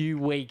fucking few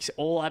weeks,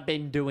 all I've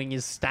been doing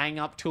is staying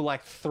up till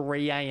like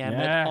 3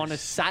 a.m. on a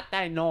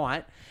Saturday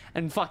night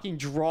and fucking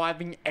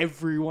driving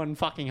everyone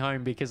fucking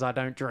home because I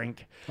don't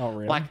drink. Oh,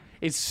 really? Like,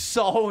 it's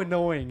so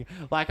annoying.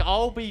 Like,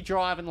 I'll be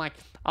driving, like,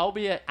 I'll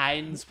be at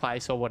Aiden's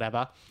place or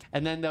whatever,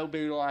 and then there'll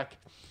be like,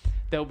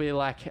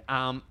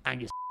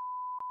 Aengus.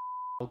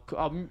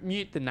 I'll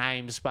mute the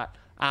names, but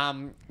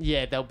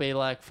they'll be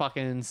like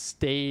fucking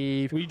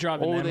Steve. Were you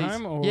driving them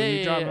home, or were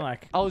you driving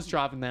like? I was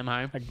driving them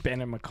home, like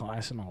Ben and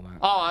Mackay's and all that.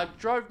 Oh, I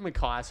drove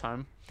Mackay's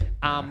home.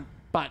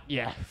 But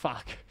yeah,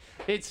 fuck.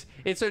 It's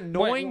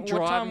annoying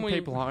driving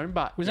people home,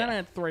 but was that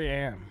at 3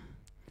 a.m?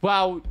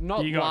 Well,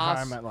 not you got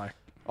last. Home at like.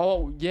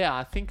 Oh yeah,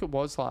 I think it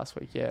was last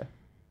week. Yeah,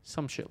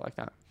 some shit like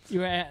that. You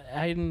were at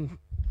Aiden.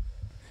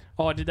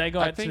 Oh, did they go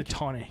out to the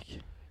Tonic?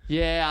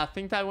 Yeah, I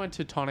think they went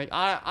to Tonic.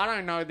 I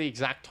don't know the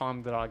exact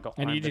time that I got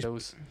home, but it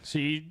was... So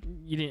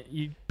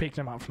you picked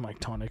them up from like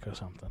Tonic or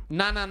something?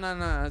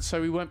 No. So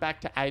we went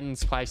back to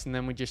Aiden's place and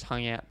then we just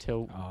hung out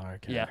till... Oh,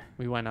 okay. Yeah,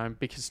 we went home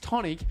because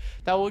Tonic,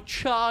 they were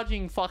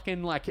charging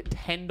fucking like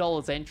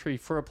 $10 entry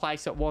for a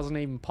place that wasn't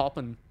even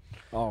popping.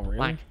 Oh, really?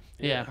 Like,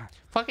 yeah.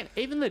 Fucking,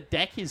 even the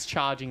deck is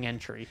charging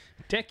entry.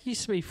 Deck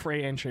used to be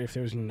free entry if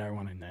there was no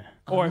one in there.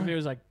 Or if it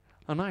was like...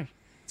 I know.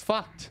 It's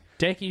fucked.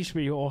 Deck used to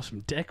be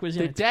awesome. Deck was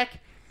in the deck...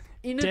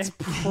 In its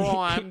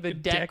prime, the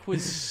deck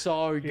was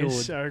so good. It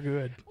was so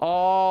good.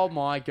 Oh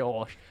my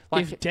gosh!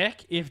 Like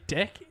if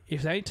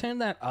they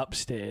turned that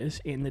upstairs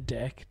in the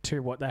deck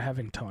to what they have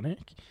in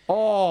Tonic,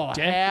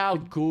 how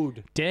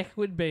good deck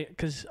would be.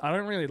 Because I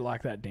don't really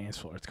like that dance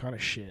floor. It's kind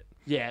of shit.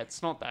 Yeah,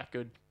 it's not that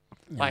good.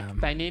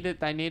 Like they need it.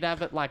 They need to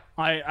have it. Like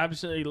I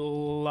absolutely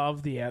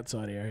love the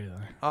outside area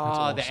though. Oh,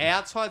 awesome. The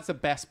outside's the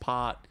best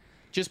part.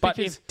 But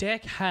if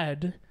deck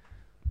had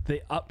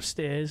the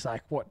upstairs,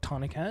 like what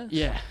Tonic has,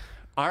 yeah.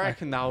 I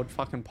reckon that would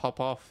fucking pop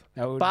off.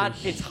 But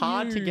it's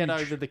hard to get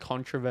over the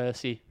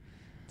controversy.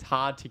 It's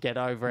hard to get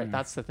over it.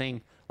 That's the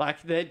thing.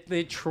 Like,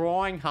 they're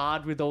trying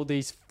hard with all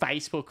these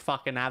Facebook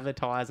fucking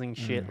advertising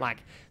shit. Like,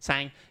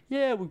 saying,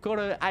 yeah, we've got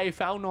an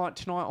AFL night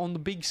tonight on the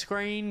big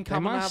screen.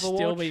 Come and have a watch.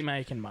 They must still be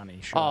making money,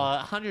 sure.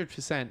 Oh,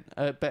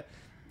 100%. But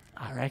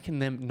I reckon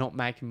they're not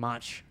making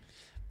much.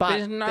 But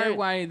there's no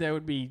way they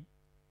would be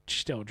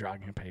still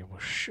drugging people.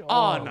 Sure.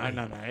 Oh,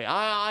 no.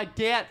 I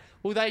doubt...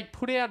 Well, they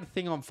put out a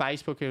thing on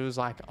Facebook. It was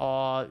like,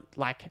 oh,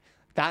 like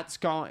that's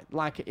going,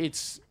 like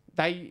it's.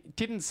 They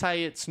didn't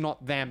say it's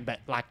not them,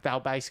 but like they were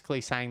basically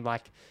saying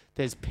like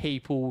there's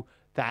people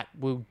that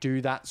will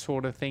do that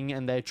sort of thing,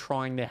 and they're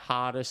trying their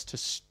hardest to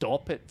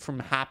stop it from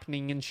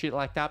happening and shit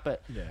like that.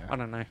 But I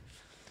don't know.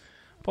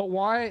 But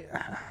why?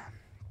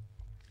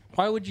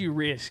 Why would you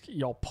risk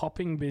your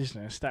popping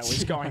business that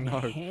was going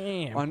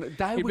ham?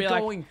 They were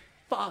going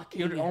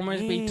fucking. It would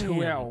almost be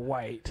 2 hour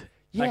wait.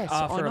 Yes, like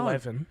after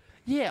 11.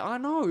 Yeah, I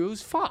know. It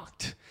was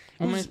fucked.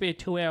 Almost be a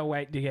 2-hour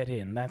wait to get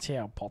in. That's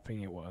how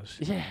popping it was.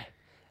 Yeah.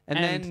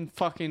 And then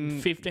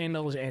fucking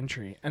 $15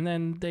 entry, and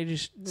then they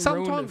just ruined it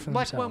sometimes, for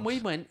like themselves. when we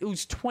went, it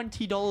was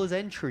 $20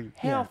 entry.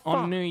 How fucked?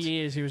 On New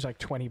Year's, it was like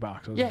 $20.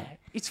 Wasn't it?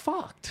 It's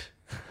fucked.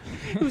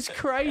 It was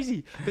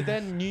crazy. But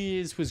then New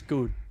Year's was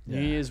good. Yeah.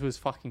 New Year's was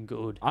fucking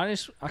good. I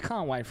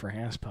can't wait for a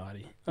house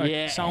party.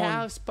 Like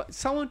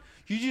Someone,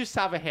 you just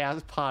have a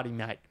house party,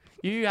 mate.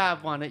 You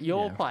have one at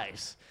your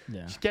place.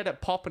 Yeah. Just get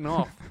it popping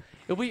off.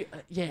 It'll be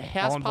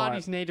house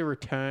parties need to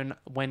return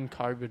when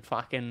COVID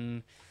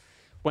fucking.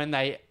 When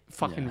they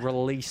fucking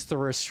release the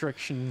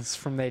restrictions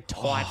from their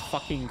tight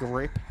fucking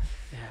grip.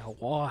 Yeah,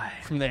 why?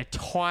 From their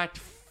tight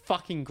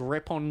fucking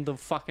grip on the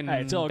fucking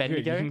it's all good. You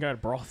Bendigo. can go to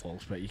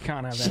brothels, but you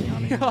can't have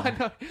anyone in I there.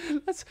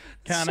 know. That's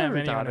Can't so have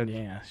anyone retarded. in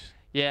the house.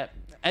 Yeah.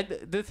 And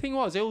the thing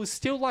was, it was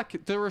still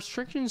like, the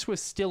restrictions were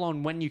still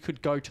on when you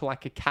could go to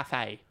like a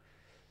cafe.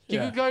 You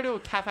could go to a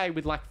cafe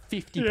with like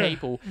 50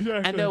 people,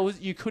 and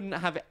you couldn't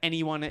have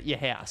anyone at your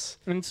house.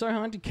 And it's so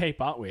hard to keep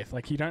up with.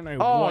 Like, you don't know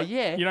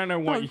you don't know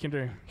what you can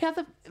do. How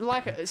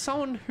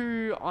someone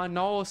who I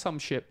know or some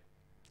shit,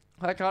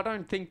 like, I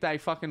don't think they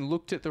fucking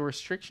looked at the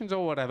restrictions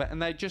or whatever,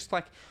 and they just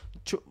like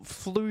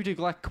flew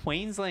to like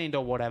Queensland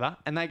or whatever,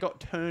 and they got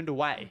turned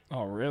away.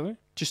 Oh, really?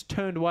 Just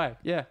turned away.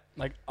 Yeah.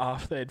 Like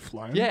after they'd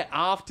flown? Yeah,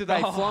 after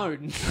they'd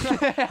flown.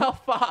 How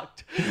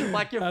fucked.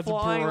 Like, you're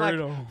flying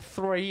brutal. like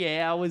 3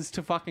 hours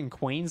to fucking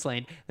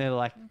Queensland. They're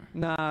like,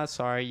 nah,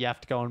 sorry, you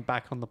have to go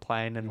back on the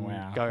plane and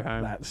go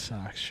home. That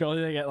sucks.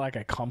 Surely they get like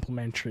a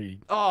complimentary.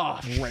 Oh,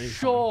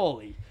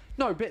 surely.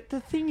 No, but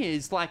the thing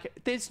is, like,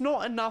 there's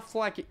not enough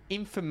like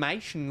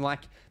information.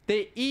 Like,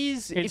 there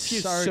is if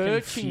you're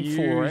searching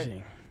for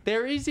it.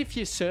 There is if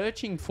you're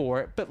searching for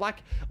it, but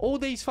like all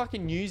these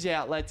fucking news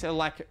outlets are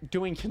like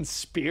doing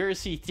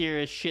conspiracy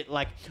theorist shit,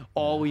 like,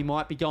 we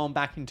might be going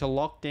back into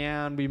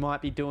lockdown, we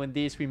might be doing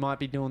this, we might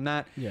be doing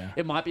that. Yeah.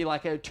 It might be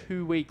like a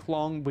 2-week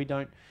long, we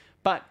don't.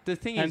 But the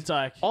thing is,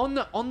 like, on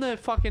the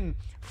fucking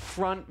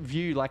front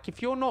view, like,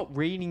 if you're not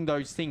reading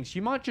those things,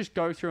 you might just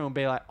go through and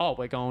be like, oh,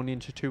 we're going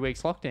into 2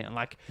 weeks lockdown.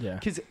 Like,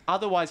 because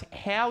otherwise,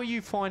 how are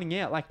you finding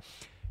out? Like,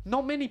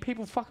 not many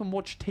people fucking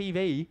watch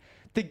TV.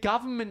 The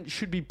government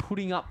should be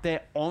putting up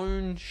their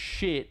own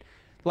shit.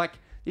 Like,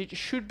 it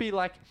should be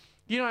like,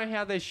 you know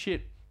how there's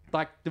shit,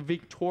 like the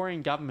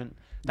Victorian government,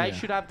 they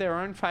should have their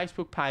own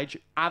Facebook page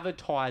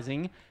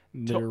advertising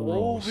to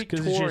all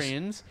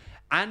Victorians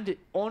and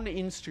on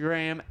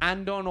Instagram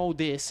and on all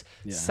this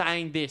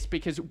saying this,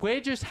 because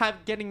we're just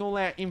getting all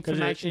our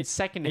information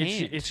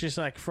secondhand. It's just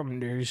like from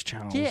news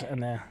channels.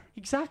 And they're...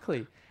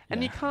 Exactly.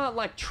 And you can't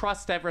like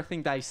trust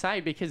everything they say,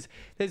 because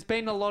there's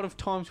been a lot of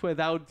times where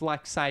they would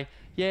like say,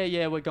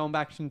 yeah, we're going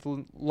back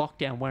into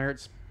lockdown, where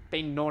it's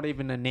been not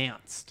even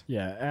announced.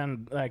 Yeah,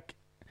 and like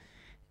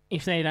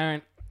if they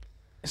don't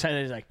say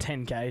there's like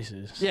 10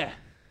 cases. Yeah.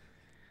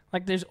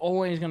 Like, there's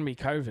always going to be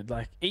COVID.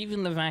 Like,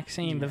 even the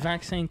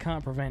vaccine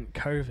can't prevent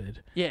COVID.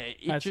 Yeah,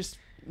 it just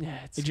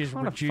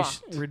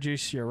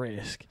reduce your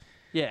risk.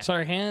 Yeah. So how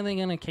are they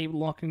going to keep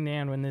locking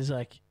down when there's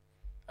like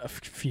a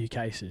few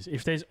cases?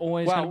 If there's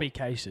always going to be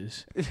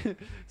cases.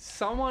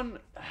 Someone...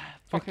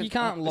 you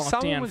can't lock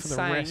down for the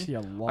rest of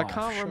your life. I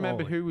can't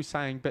remember who was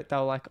saying, but they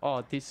were like,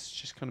 oh, this is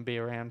just going to be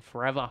around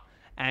forever.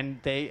 And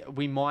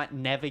we might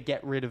never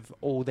get rid of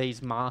all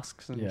these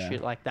masks and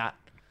shit like that.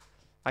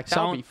 Like,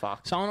 that would be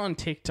fucked. Someone on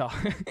TikTok,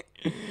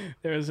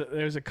 there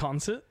was a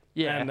concert.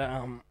 Yeah.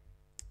 And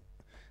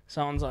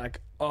someone's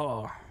like,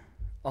 oh,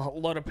 a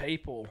lot of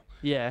people.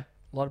 Yeah.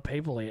 A lot of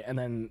people here. And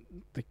then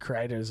the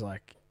creator's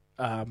like,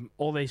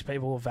 all these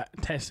people were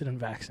tested and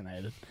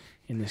vaccinated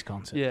in this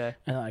concert. Yeah.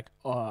 And like,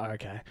 oh,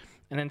 okay.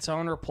 And then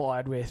someone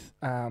replied with,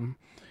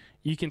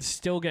 you can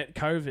still get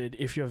COVID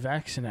if you're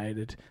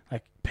vaccinated.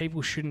 Like,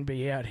 people shouldn't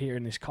be out here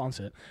in this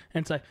concert.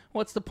 And it's like,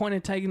 what's the point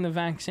of taking the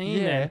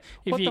vaccine then?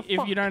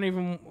 If you don't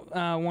even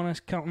want us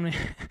coming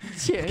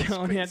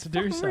going out to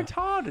do so.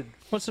 Retarded.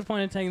 What's the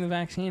point of taking the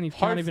vaccine if you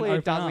can't even open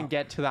up? Hopefully it doesn't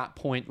get to that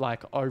point,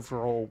 like,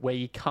 overall,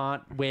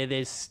 where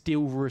there's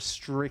still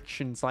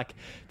restrictions. Like,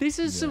 this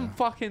is some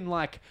fucking,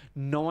 like,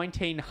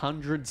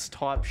 1900s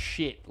type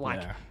shit.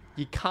 Like,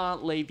 you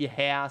can't leave your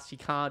house. You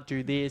can't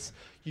do this.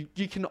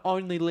 You can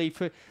only leave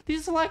for...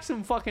 This is like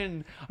some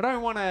fucking... I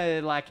don't want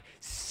to, like,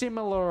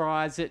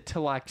 similarize it to,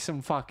 like,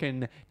 some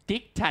fucking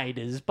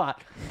dictators,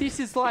 but this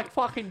is like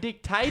fucking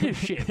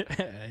dictatorship.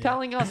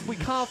 Telling us we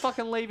can't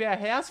fucking leave our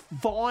house,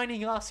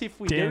 fining us if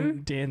we do.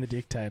 Dan the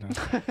dictator.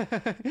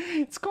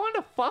 It's kind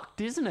of fucked,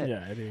 isn't it?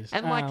 Yeah, it is.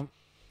 And, like...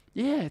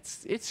 Yeah,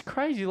 it's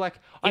crazy. Like,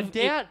 I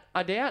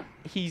doubt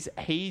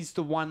he's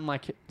the one,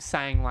 like,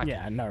 saying, like...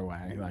 Yeah, no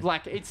way.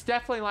 Like, it's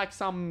definitely, like,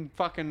 some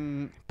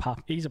fucking...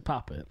 He's a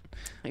puppet.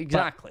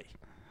 Exactly.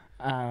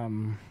 But,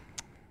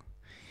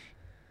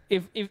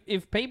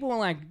 if people are,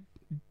 like,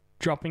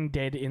 dropping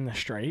dead in the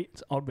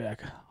streets, I'd be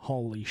like,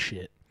 holy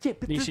shit. Yeah,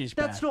 but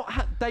that's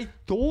not... They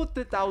thought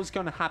that was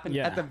going to happen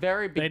at the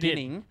very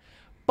beginning,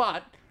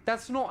 but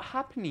that's not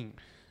happening.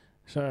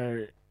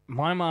 So...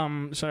 My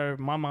mum's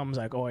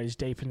like always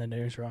deep in the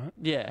news, right?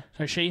 Yeah.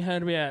 So she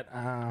heard about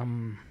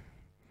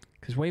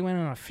because we went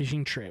on a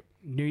fishing trip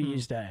New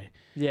Year's Day.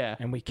 Yeah.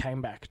 And we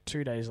came back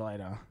 2 days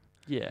later.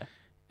 Yeah.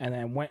 And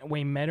then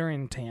we met her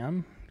in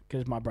town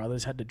because my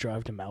brothers had to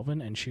drive to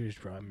Melbourne and she was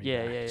driving me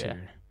back to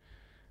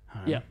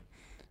home. Yeah.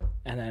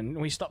 And then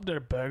we stopped at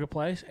a burger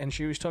place and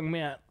she was talking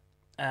about,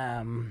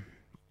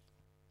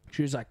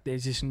 she was like,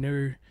 there's this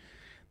new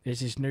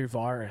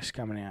virus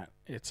coming out.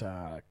 It's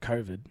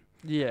COVID.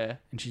 Yeah.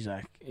 And she's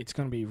like, it's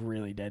going to be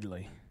really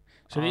deadly.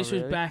 So this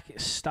was back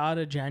start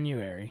of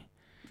January.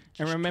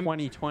 And remember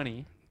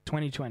 2020.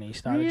 2020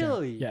 started.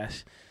 Really?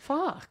 Yes.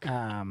 Fuck.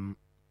 And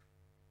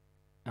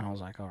I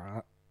was like, all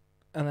right.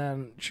 And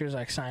then she was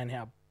like saying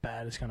how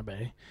bad it's going to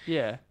be.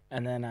 Yeah.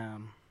 And then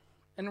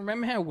and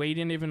remember how we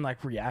didn't even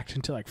like react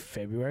until like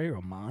February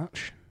or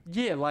March?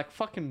 Yeah, like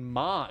fucking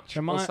March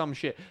So or some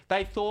shit.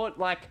 They thought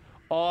like,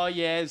 oh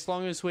yeah, as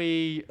long as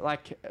we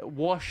like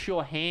wash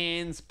your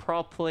hands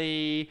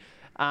properly,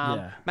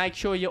 make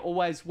sure you're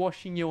always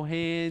washing your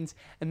hands,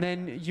 and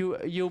then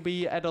you'll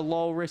be at a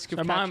low risk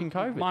of catching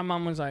COVID. My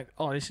mum was like,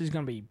 oh, this is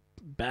going to be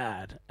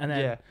bad. And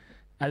then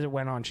as it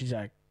went on, she's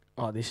like,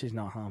 oh, this is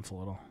not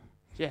harmful at all.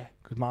 Yeah.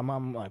 Because my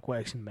mum like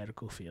works in the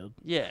medical field.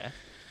 Yeah.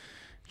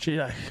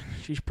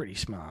 She's pretty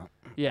smart.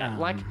 Yeah,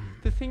 like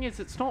the thing is,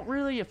 it's not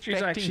really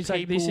affecting she's people.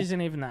 like, this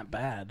isn't even that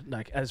bad,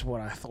 like as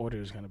what I thought it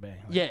was going to be. Like,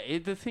 yeah,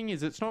 the thing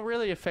is, it's not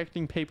really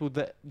affecting people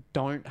that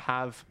don't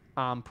have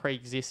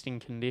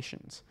pre-existing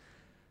conditions.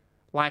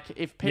 Like,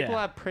 if people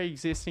have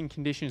pre-existing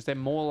conditions, they're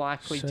more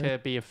likely to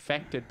be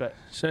affected. But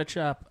search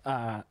up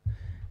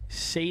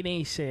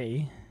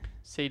CDC.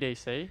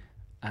 CDC.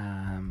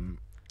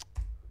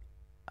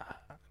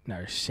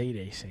 No,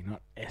 CDC,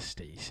 not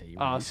SDC.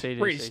 Oh,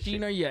 CDC. Reese, do you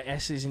know your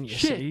S's and your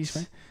C's,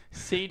 man?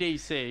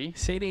 CDC.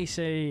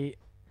 CDC,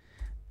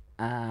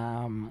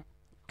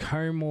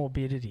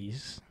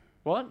 comorbidities.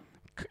 What?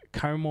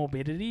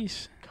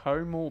 Comorbidities?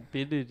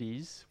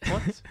 Comorbidities?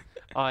 What?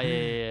 Oh,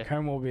 yeah.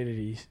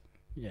 Comorbidities,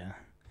 yeah.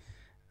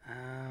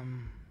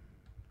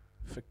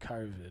 For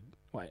COVID.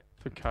 Wait.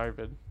 For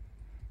COVID.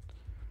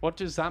 What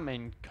does that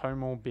mean,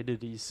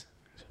 comorbidities?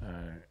 So,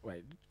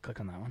 wait, click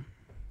on that one.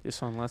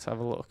 This one, let's have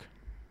a look.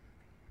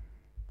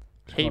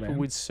 People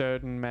with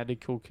certain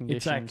medical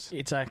conditions.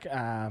 It's like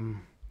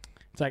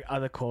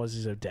other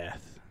causes of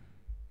death.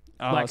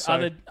 Oh, like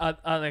so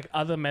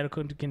other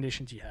medical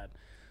conditions you had.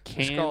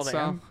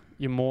 Cancer,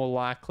 you're more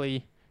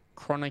likely.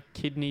 Chronic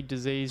kidney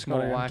disease,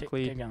 more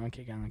likely. Keep going.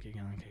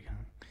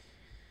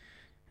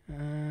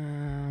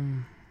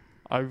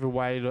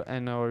 Overweight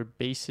and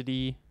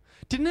obesity.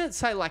 Didn't it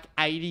say like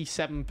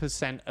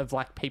 87% of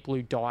like people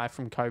who die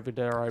from COVID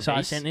are obese? So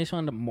I sent this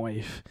one to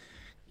Moif.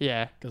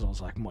 Yeah. Because I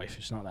was like, Moif,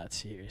 it's not that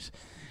serious.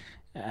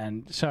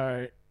 And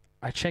so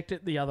I checked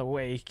it the other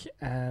week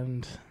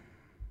and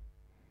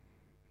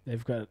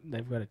they've got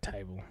a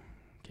table.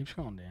 Keep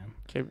scrolling down.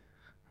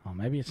 Oh,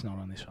 maybe it's not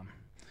on this one.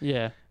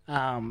 Yeah.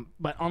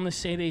 But on the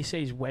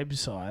CDC's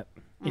website,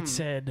 it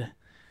said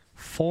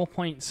 4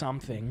 point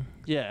something.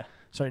 Yeah.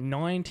 So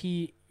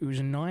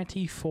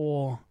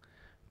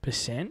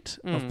 94%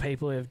 of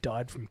people who have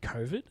died from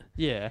COVID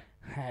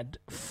had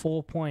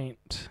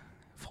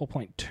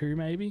 4.2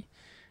 maybe.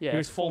 Yeah, it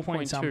was 4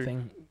 point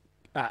something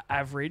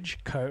average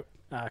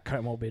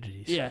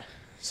comorbidities. Yeah.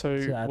 So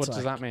what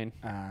does that mean?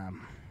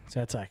 So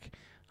that's like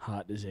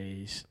heart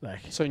disease.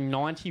 So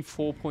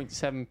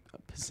 94.7%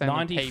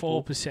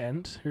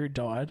 94% who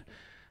died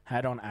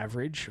had on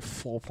average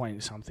 4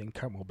 point something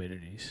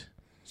comorbidities.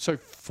 So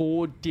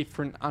 4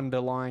 different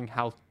underlying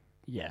health.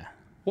 Yeah.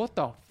 What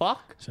the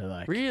fuck? So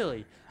like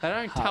really? They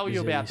don't tell you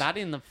about that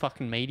in the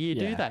fucking media,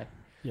 do they?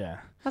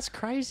 Yeah. That's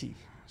crazy.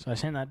 So I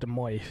sent that to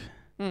Moif.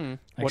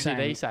 What did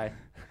he say?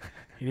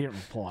 He didn't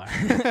reply.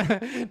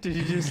 Did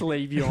he just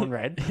leave you on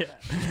red? Yeah.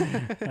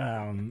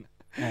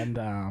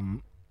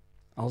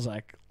 I was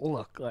like,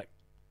 look, like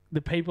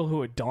the people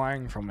who are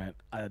dying from it,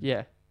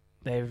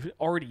 they're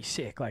already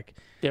sick. Like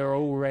they're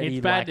already.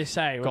 It's bad to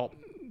say.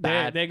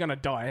 They're gonna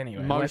die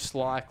anyway. Most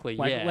likely,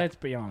 Let's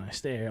be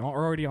honest, they're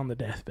already on the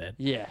deathbed.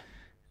 Yeah.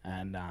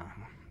 And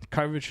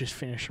COVID's just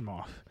finished them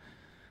off.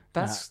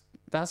 That's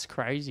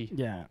crazy.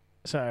 Yeah.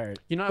 So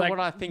you know what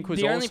I think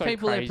was the also only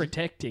people crazy? they're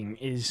protecting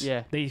is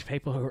these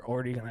people who are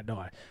already going to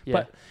die. Yeah.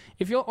 But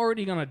if you're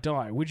already going to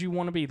die, would you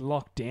want to be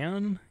locked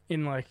down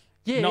in like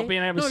not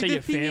being able to see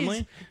your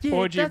family? Or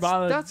would you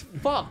rather? That's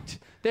fucked.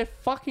 They're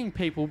fucking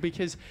people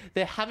because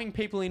they're having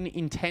people in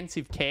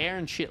intensive care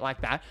and shit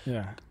like that.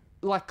 Yeah.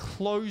 Like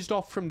closed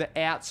off from the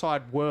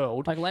outside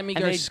world. Like let me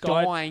and go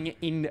they're dying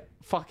in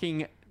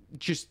fucking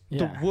just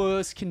the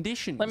worst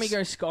conditions. Let me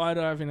go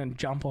skydiving and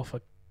jump off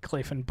a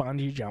cliff and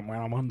bungee jump when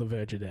I'm on the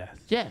verge of death.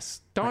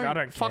 Yes.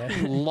 Don't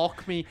fucking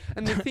lock me.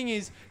 And the thing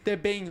is, they're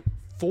being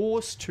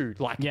forced to,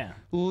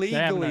 legally. They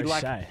have no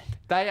say.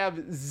 They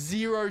have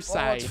zero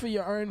say. Oh, it's for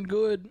your own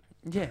good.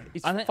 Yeah,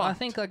 it's I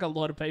think like a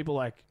lot of people,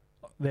 like,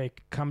 they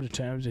come to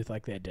terms with,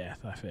 like, their death,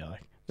 I feel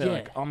like. They're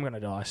like, I'm going to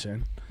die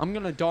soon. I'm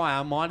going to die.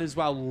 I might as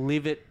well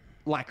live it,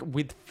 like,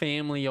 with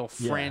family or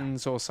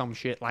friends or some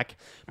shit. Like,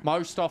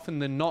 most often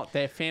than not,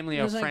 their family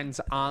or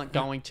friends aren't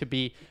going to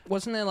be...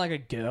 Wasn't there, like, a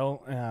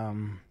girl,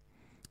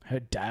 her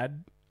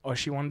dad or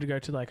she wanted to go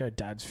to like her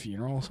dad's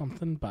funeral or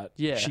something, but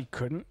she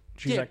couldn't.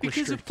 She's like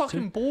because of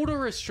fucking border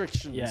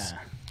restrictions. Yeah.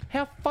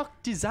 How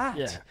fucked is that?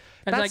 Yeah.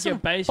 That's like your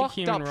basic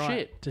human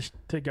right shit.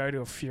 To go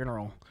to a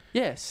funeral.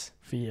 Yes.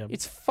 For you.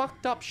 It's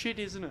fucked up shit,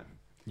 isn't it?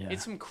 Yeah.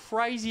 It's some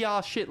crazy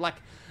ass shit. Like,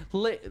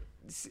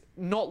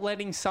 not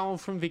letting someone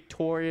from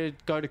Victoria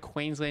go to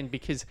Queensland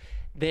because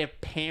their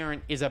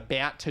parent is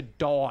about to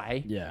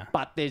die. Yeah.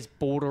 But there's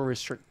border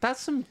restrictions.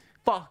 That's some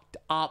fucked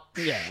up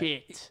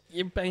shit.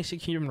 Your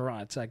basic human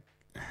rights. Like,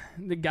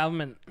 the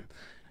government.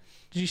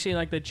 Did you see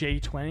like the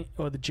G20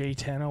 or the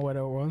G10 or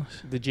whatever it was?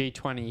 The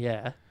G20,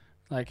 yeah.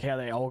 Like how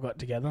they all got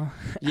together.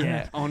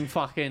 Yeah, on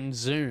fucking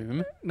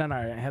Zoom. No,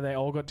 how they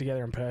all got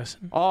together in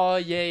person. Oh,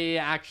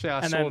 yeah. Actually,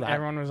 I saw that. And then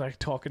everyone was like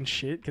talking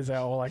shit because they were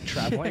all like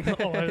traveling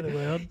all over the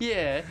world.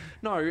 Yeah,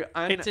 no.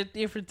 And it's a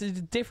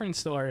different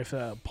story if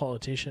a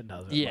politician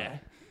does it. Yeah. Like,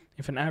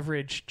 if an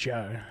average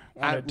Joe,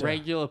 a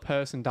regular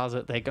person does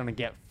it, they're going to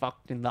get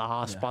fucked in the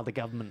ass by the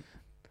government.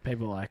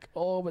 People are like,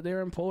 oh, but they're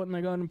important.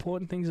 They got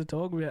important things to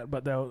talk about.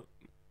 But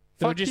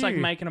they were just like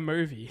making a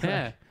movie.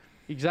 Yeah, like,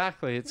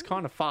 exactly. It's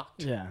kind of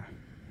fucked. Yeah.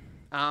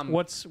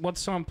 What's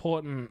so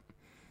important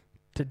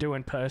to do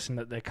in person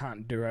that they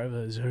can't do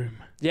over Zoom?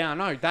 Yeah, I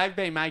know. They've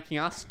been making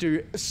us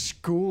do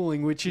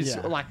schooling, which is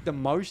like the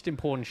most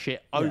important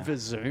shit over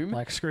Zoom.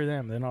 Like, screw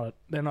them.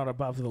 They're not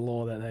above the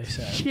law that they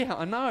say. Yeah,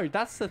 I know.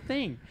 That's the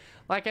thing.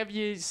 Like, have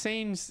you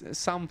seen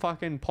some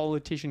fucking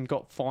politician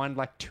got fined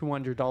like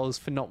 $200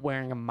 for not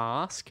wearing a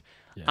mask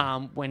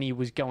when he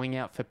was going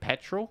out for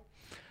petrol?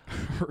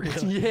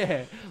 Really?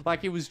 Yeah,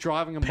 like he was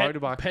driving a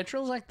motorbike.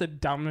 Petrol's like the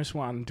dumbest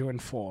one to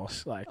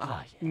enforce, like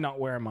not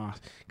wear a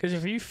mask. Because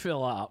if you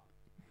fill up,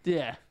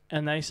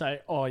 and they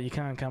say, "Oh, you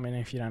can't come in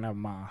if you don't have a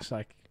mask,"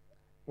 like,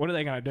 what are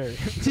they gonna do?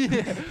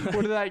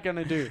 What are they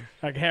gonna do?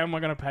 Like, how am I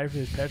gonna pay for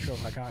this petrol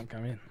if I can't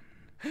come in?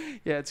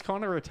 Yeah, it's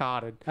kind of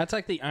retarded. That's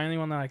like the only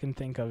one that I can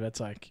think of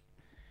that's like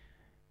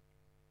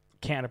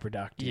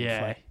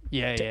counterproductive.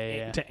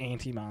 To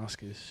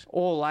anti-maskers.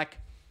 Or like.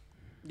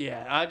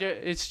 Yeah,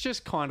 it's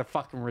just kind of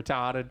fucking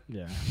retarded.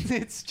 Yeah.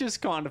 It's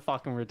just kind of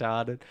fucking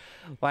retarded.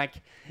 Like,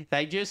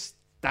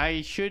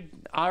 they should,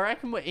 I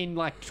reckon in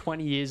like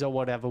 20 years or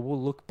whatever,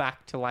 we'll look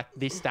back to like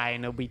this day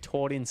and it'll be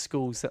taught in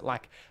schools that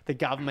like the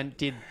government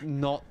did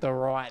not the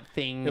right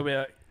thing. It'll be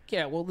like,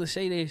 yeah, well, the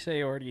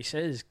CDC already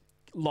says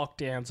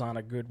lockdowns aren't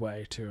a good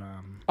way to...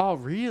 Oh,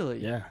 really?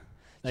 Yeah.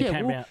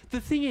 The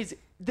thing is,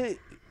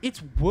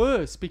 it's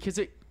worse because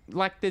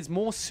there's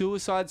more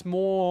suicides,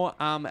 more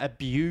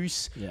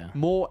abuse,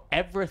 more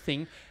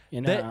everything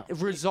that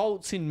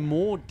results in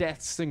more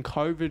deaths than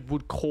COVID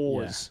would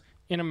cause.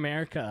 In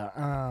America,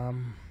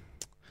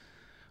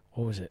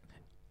 what was it?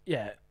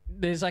 Yeah,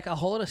 there's like a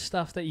whole lot of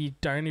stuff that you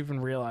don't even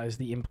realize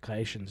the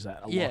implications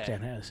that a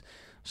lockdown has.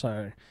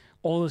 So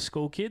all the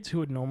school kids who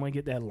would normally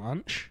get their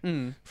lunch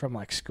from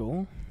like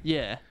school,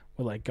 were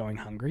like going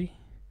hungry.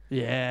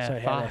 Yeah, so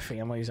how their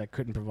families like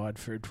couldn't provide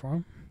food for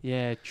them.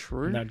 Yeah,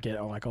 true. And they'd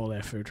get like all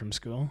their food from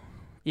school.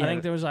 Yeah. I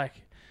think there was like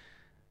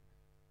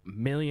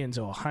millions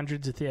or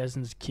hundreds of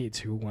thousands of kids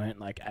who weren't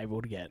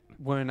able to get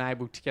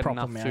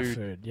enough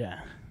food. Yeah,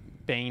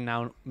 being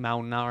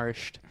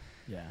malnourished.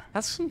 Yeah,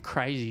 that's some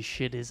crazy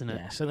shit, isn't it?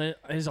 Yeah. So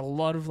there's a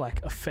lot of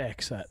like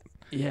effects that.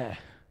 Yeah.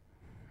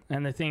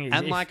 And the thing is,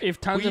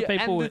 if tons of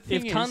people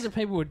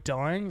were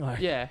dying,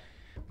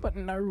 but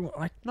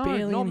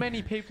barely not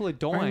many people are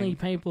dying. Only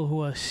people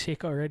who are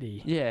sick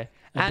already. Yeah.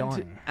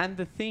 And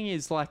the thing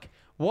is, like,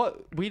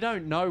 we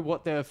don't know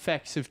what the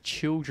effects of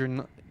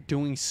children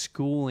doing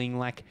schooling,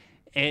 like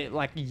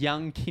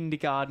young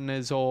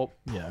kindergarteners or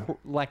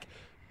like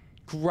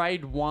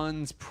grade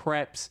ones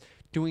preps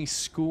doing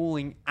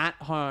schooling at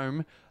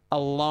home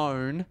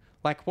alone.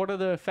 Like, what are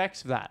the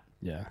effects of that?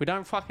 Yeah, we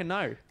don't fucking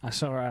know. I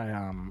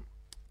saw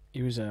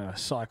he was a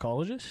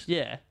psychologist.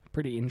 Yeah,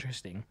 pretty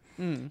interesting.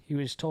 He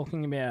was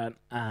talking about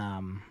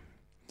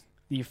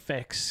the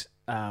effects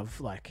of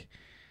like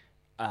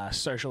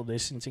social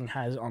distancing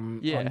has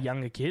on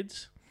younger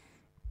kids.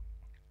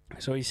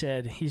 So he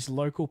said his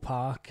local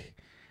park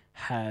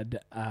had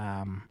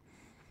it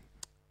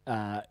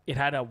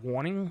had a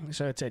warning,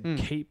 so it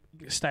said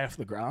stay off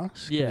the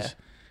grass.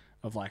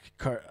 Of like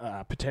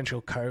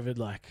potential COVID,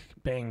 like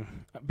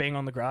being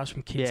on the grass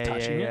from kids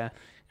touching it,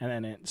 and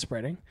then it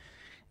spreading.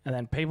 And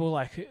then people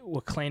like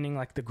were cleaning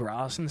like the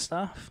grass and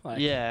stuff. Like,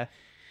 and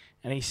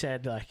he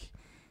said like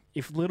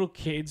if little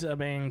kids are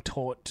being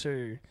taught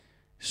to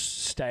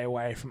stay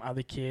away from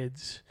other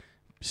kids,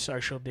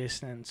 social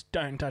distance,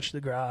 don't touch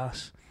the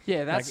grass.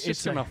 Yeah, that's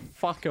just gonna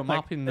fuck them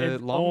up in the long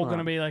run. They're all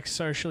gonna be like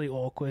socially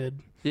awkward.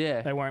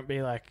 Yeah, they won't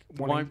be like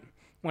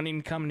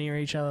wanting to come near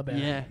each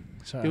other.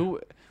 So.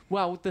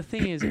 Well, the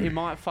thing is, it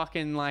might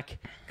fucking like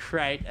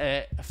create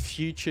a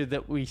future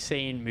that we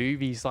see in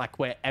movies, like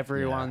where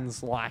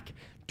everyone's like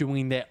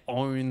doing their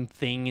own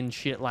thing and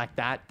shit like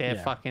that. They're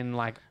fucking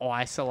like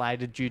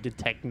isolated due to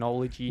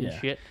technology and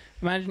shit.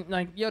 Imagine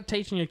like you're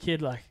teaching your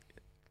kid like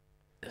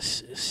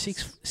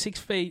 6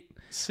 feet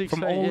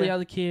from all the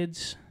other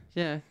kids.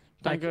 Yeah,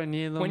 Don't go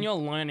near them. When you're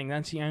learning,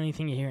 that's the only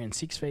thing you're hearing.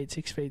 6 feet,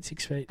 6 feet,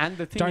 6 feet. And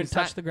the thing don't is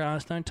touch the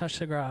grass. Don't touch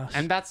the grass.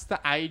 And that's the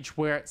age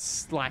where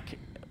it's like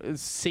it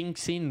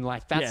sinks in.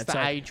 Like that's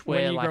the age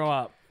where when you grow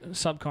up,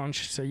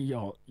 subconsciously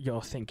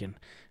you're thinking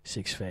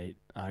 6 feet.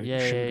 I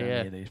shouldn't go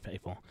near these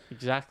people.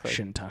 Exactly.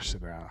 Shouldn't touch the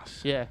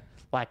grass. Yeah.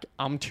 Like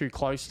I'm too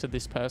close to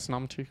this person.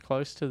 I'm too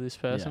close to this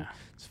person. Yeah.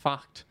 It's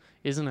fucked,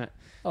 isn't it?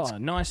 Oh,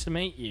 nice to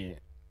meet you.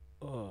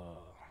 Oh.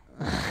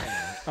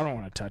 I don't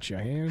want to touch your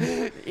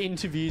hand.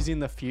 Interviews in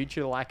the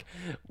future, like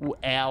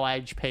our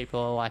age people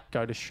are like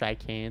go to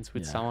shake hands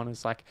with someone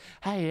who's like,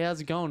 "Hey,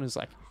 how's it going?" It's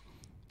like,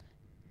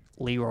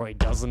 Leroy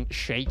doesn't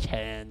shake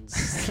hands.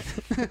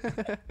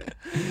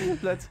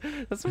 that's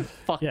some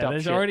fucked up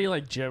there's shit. already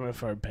like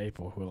germaphobe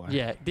people who are like...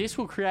 Yeah, this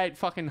will create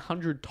fucking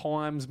 100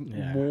 times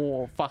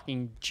more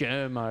fucking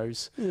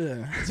germos.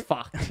 Yeah. It's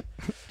fucked.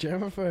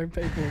 Germaphobe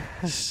people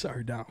are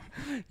so dumb.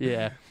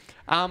 Yeah.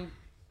 Do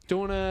you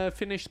want to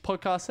finish the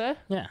podcast there?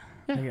 Yeah.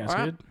 I think that's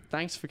good.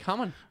 Thanks for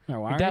coming.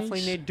 No worries. We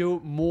definitely need to do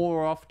it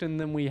more often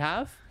than we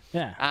have.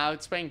 Yeah.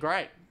 It's been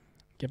great.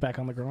 Get back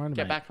on the grind,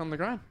 Get back on the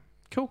grind.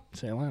 Cool.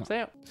 See you later. See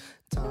ya.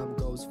 Time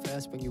goes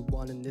fast when you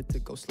wanting it to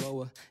go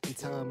slower, and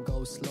time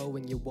goes slow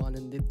when you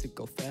wanting it to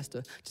go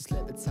faster. Just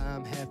let the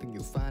time happen,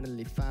 you'll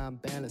finally find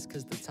balance,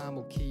 cause the time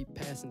will keep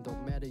passing,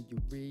 don't matter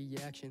your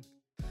reaction,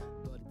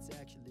 but it's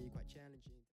actually quite challenging.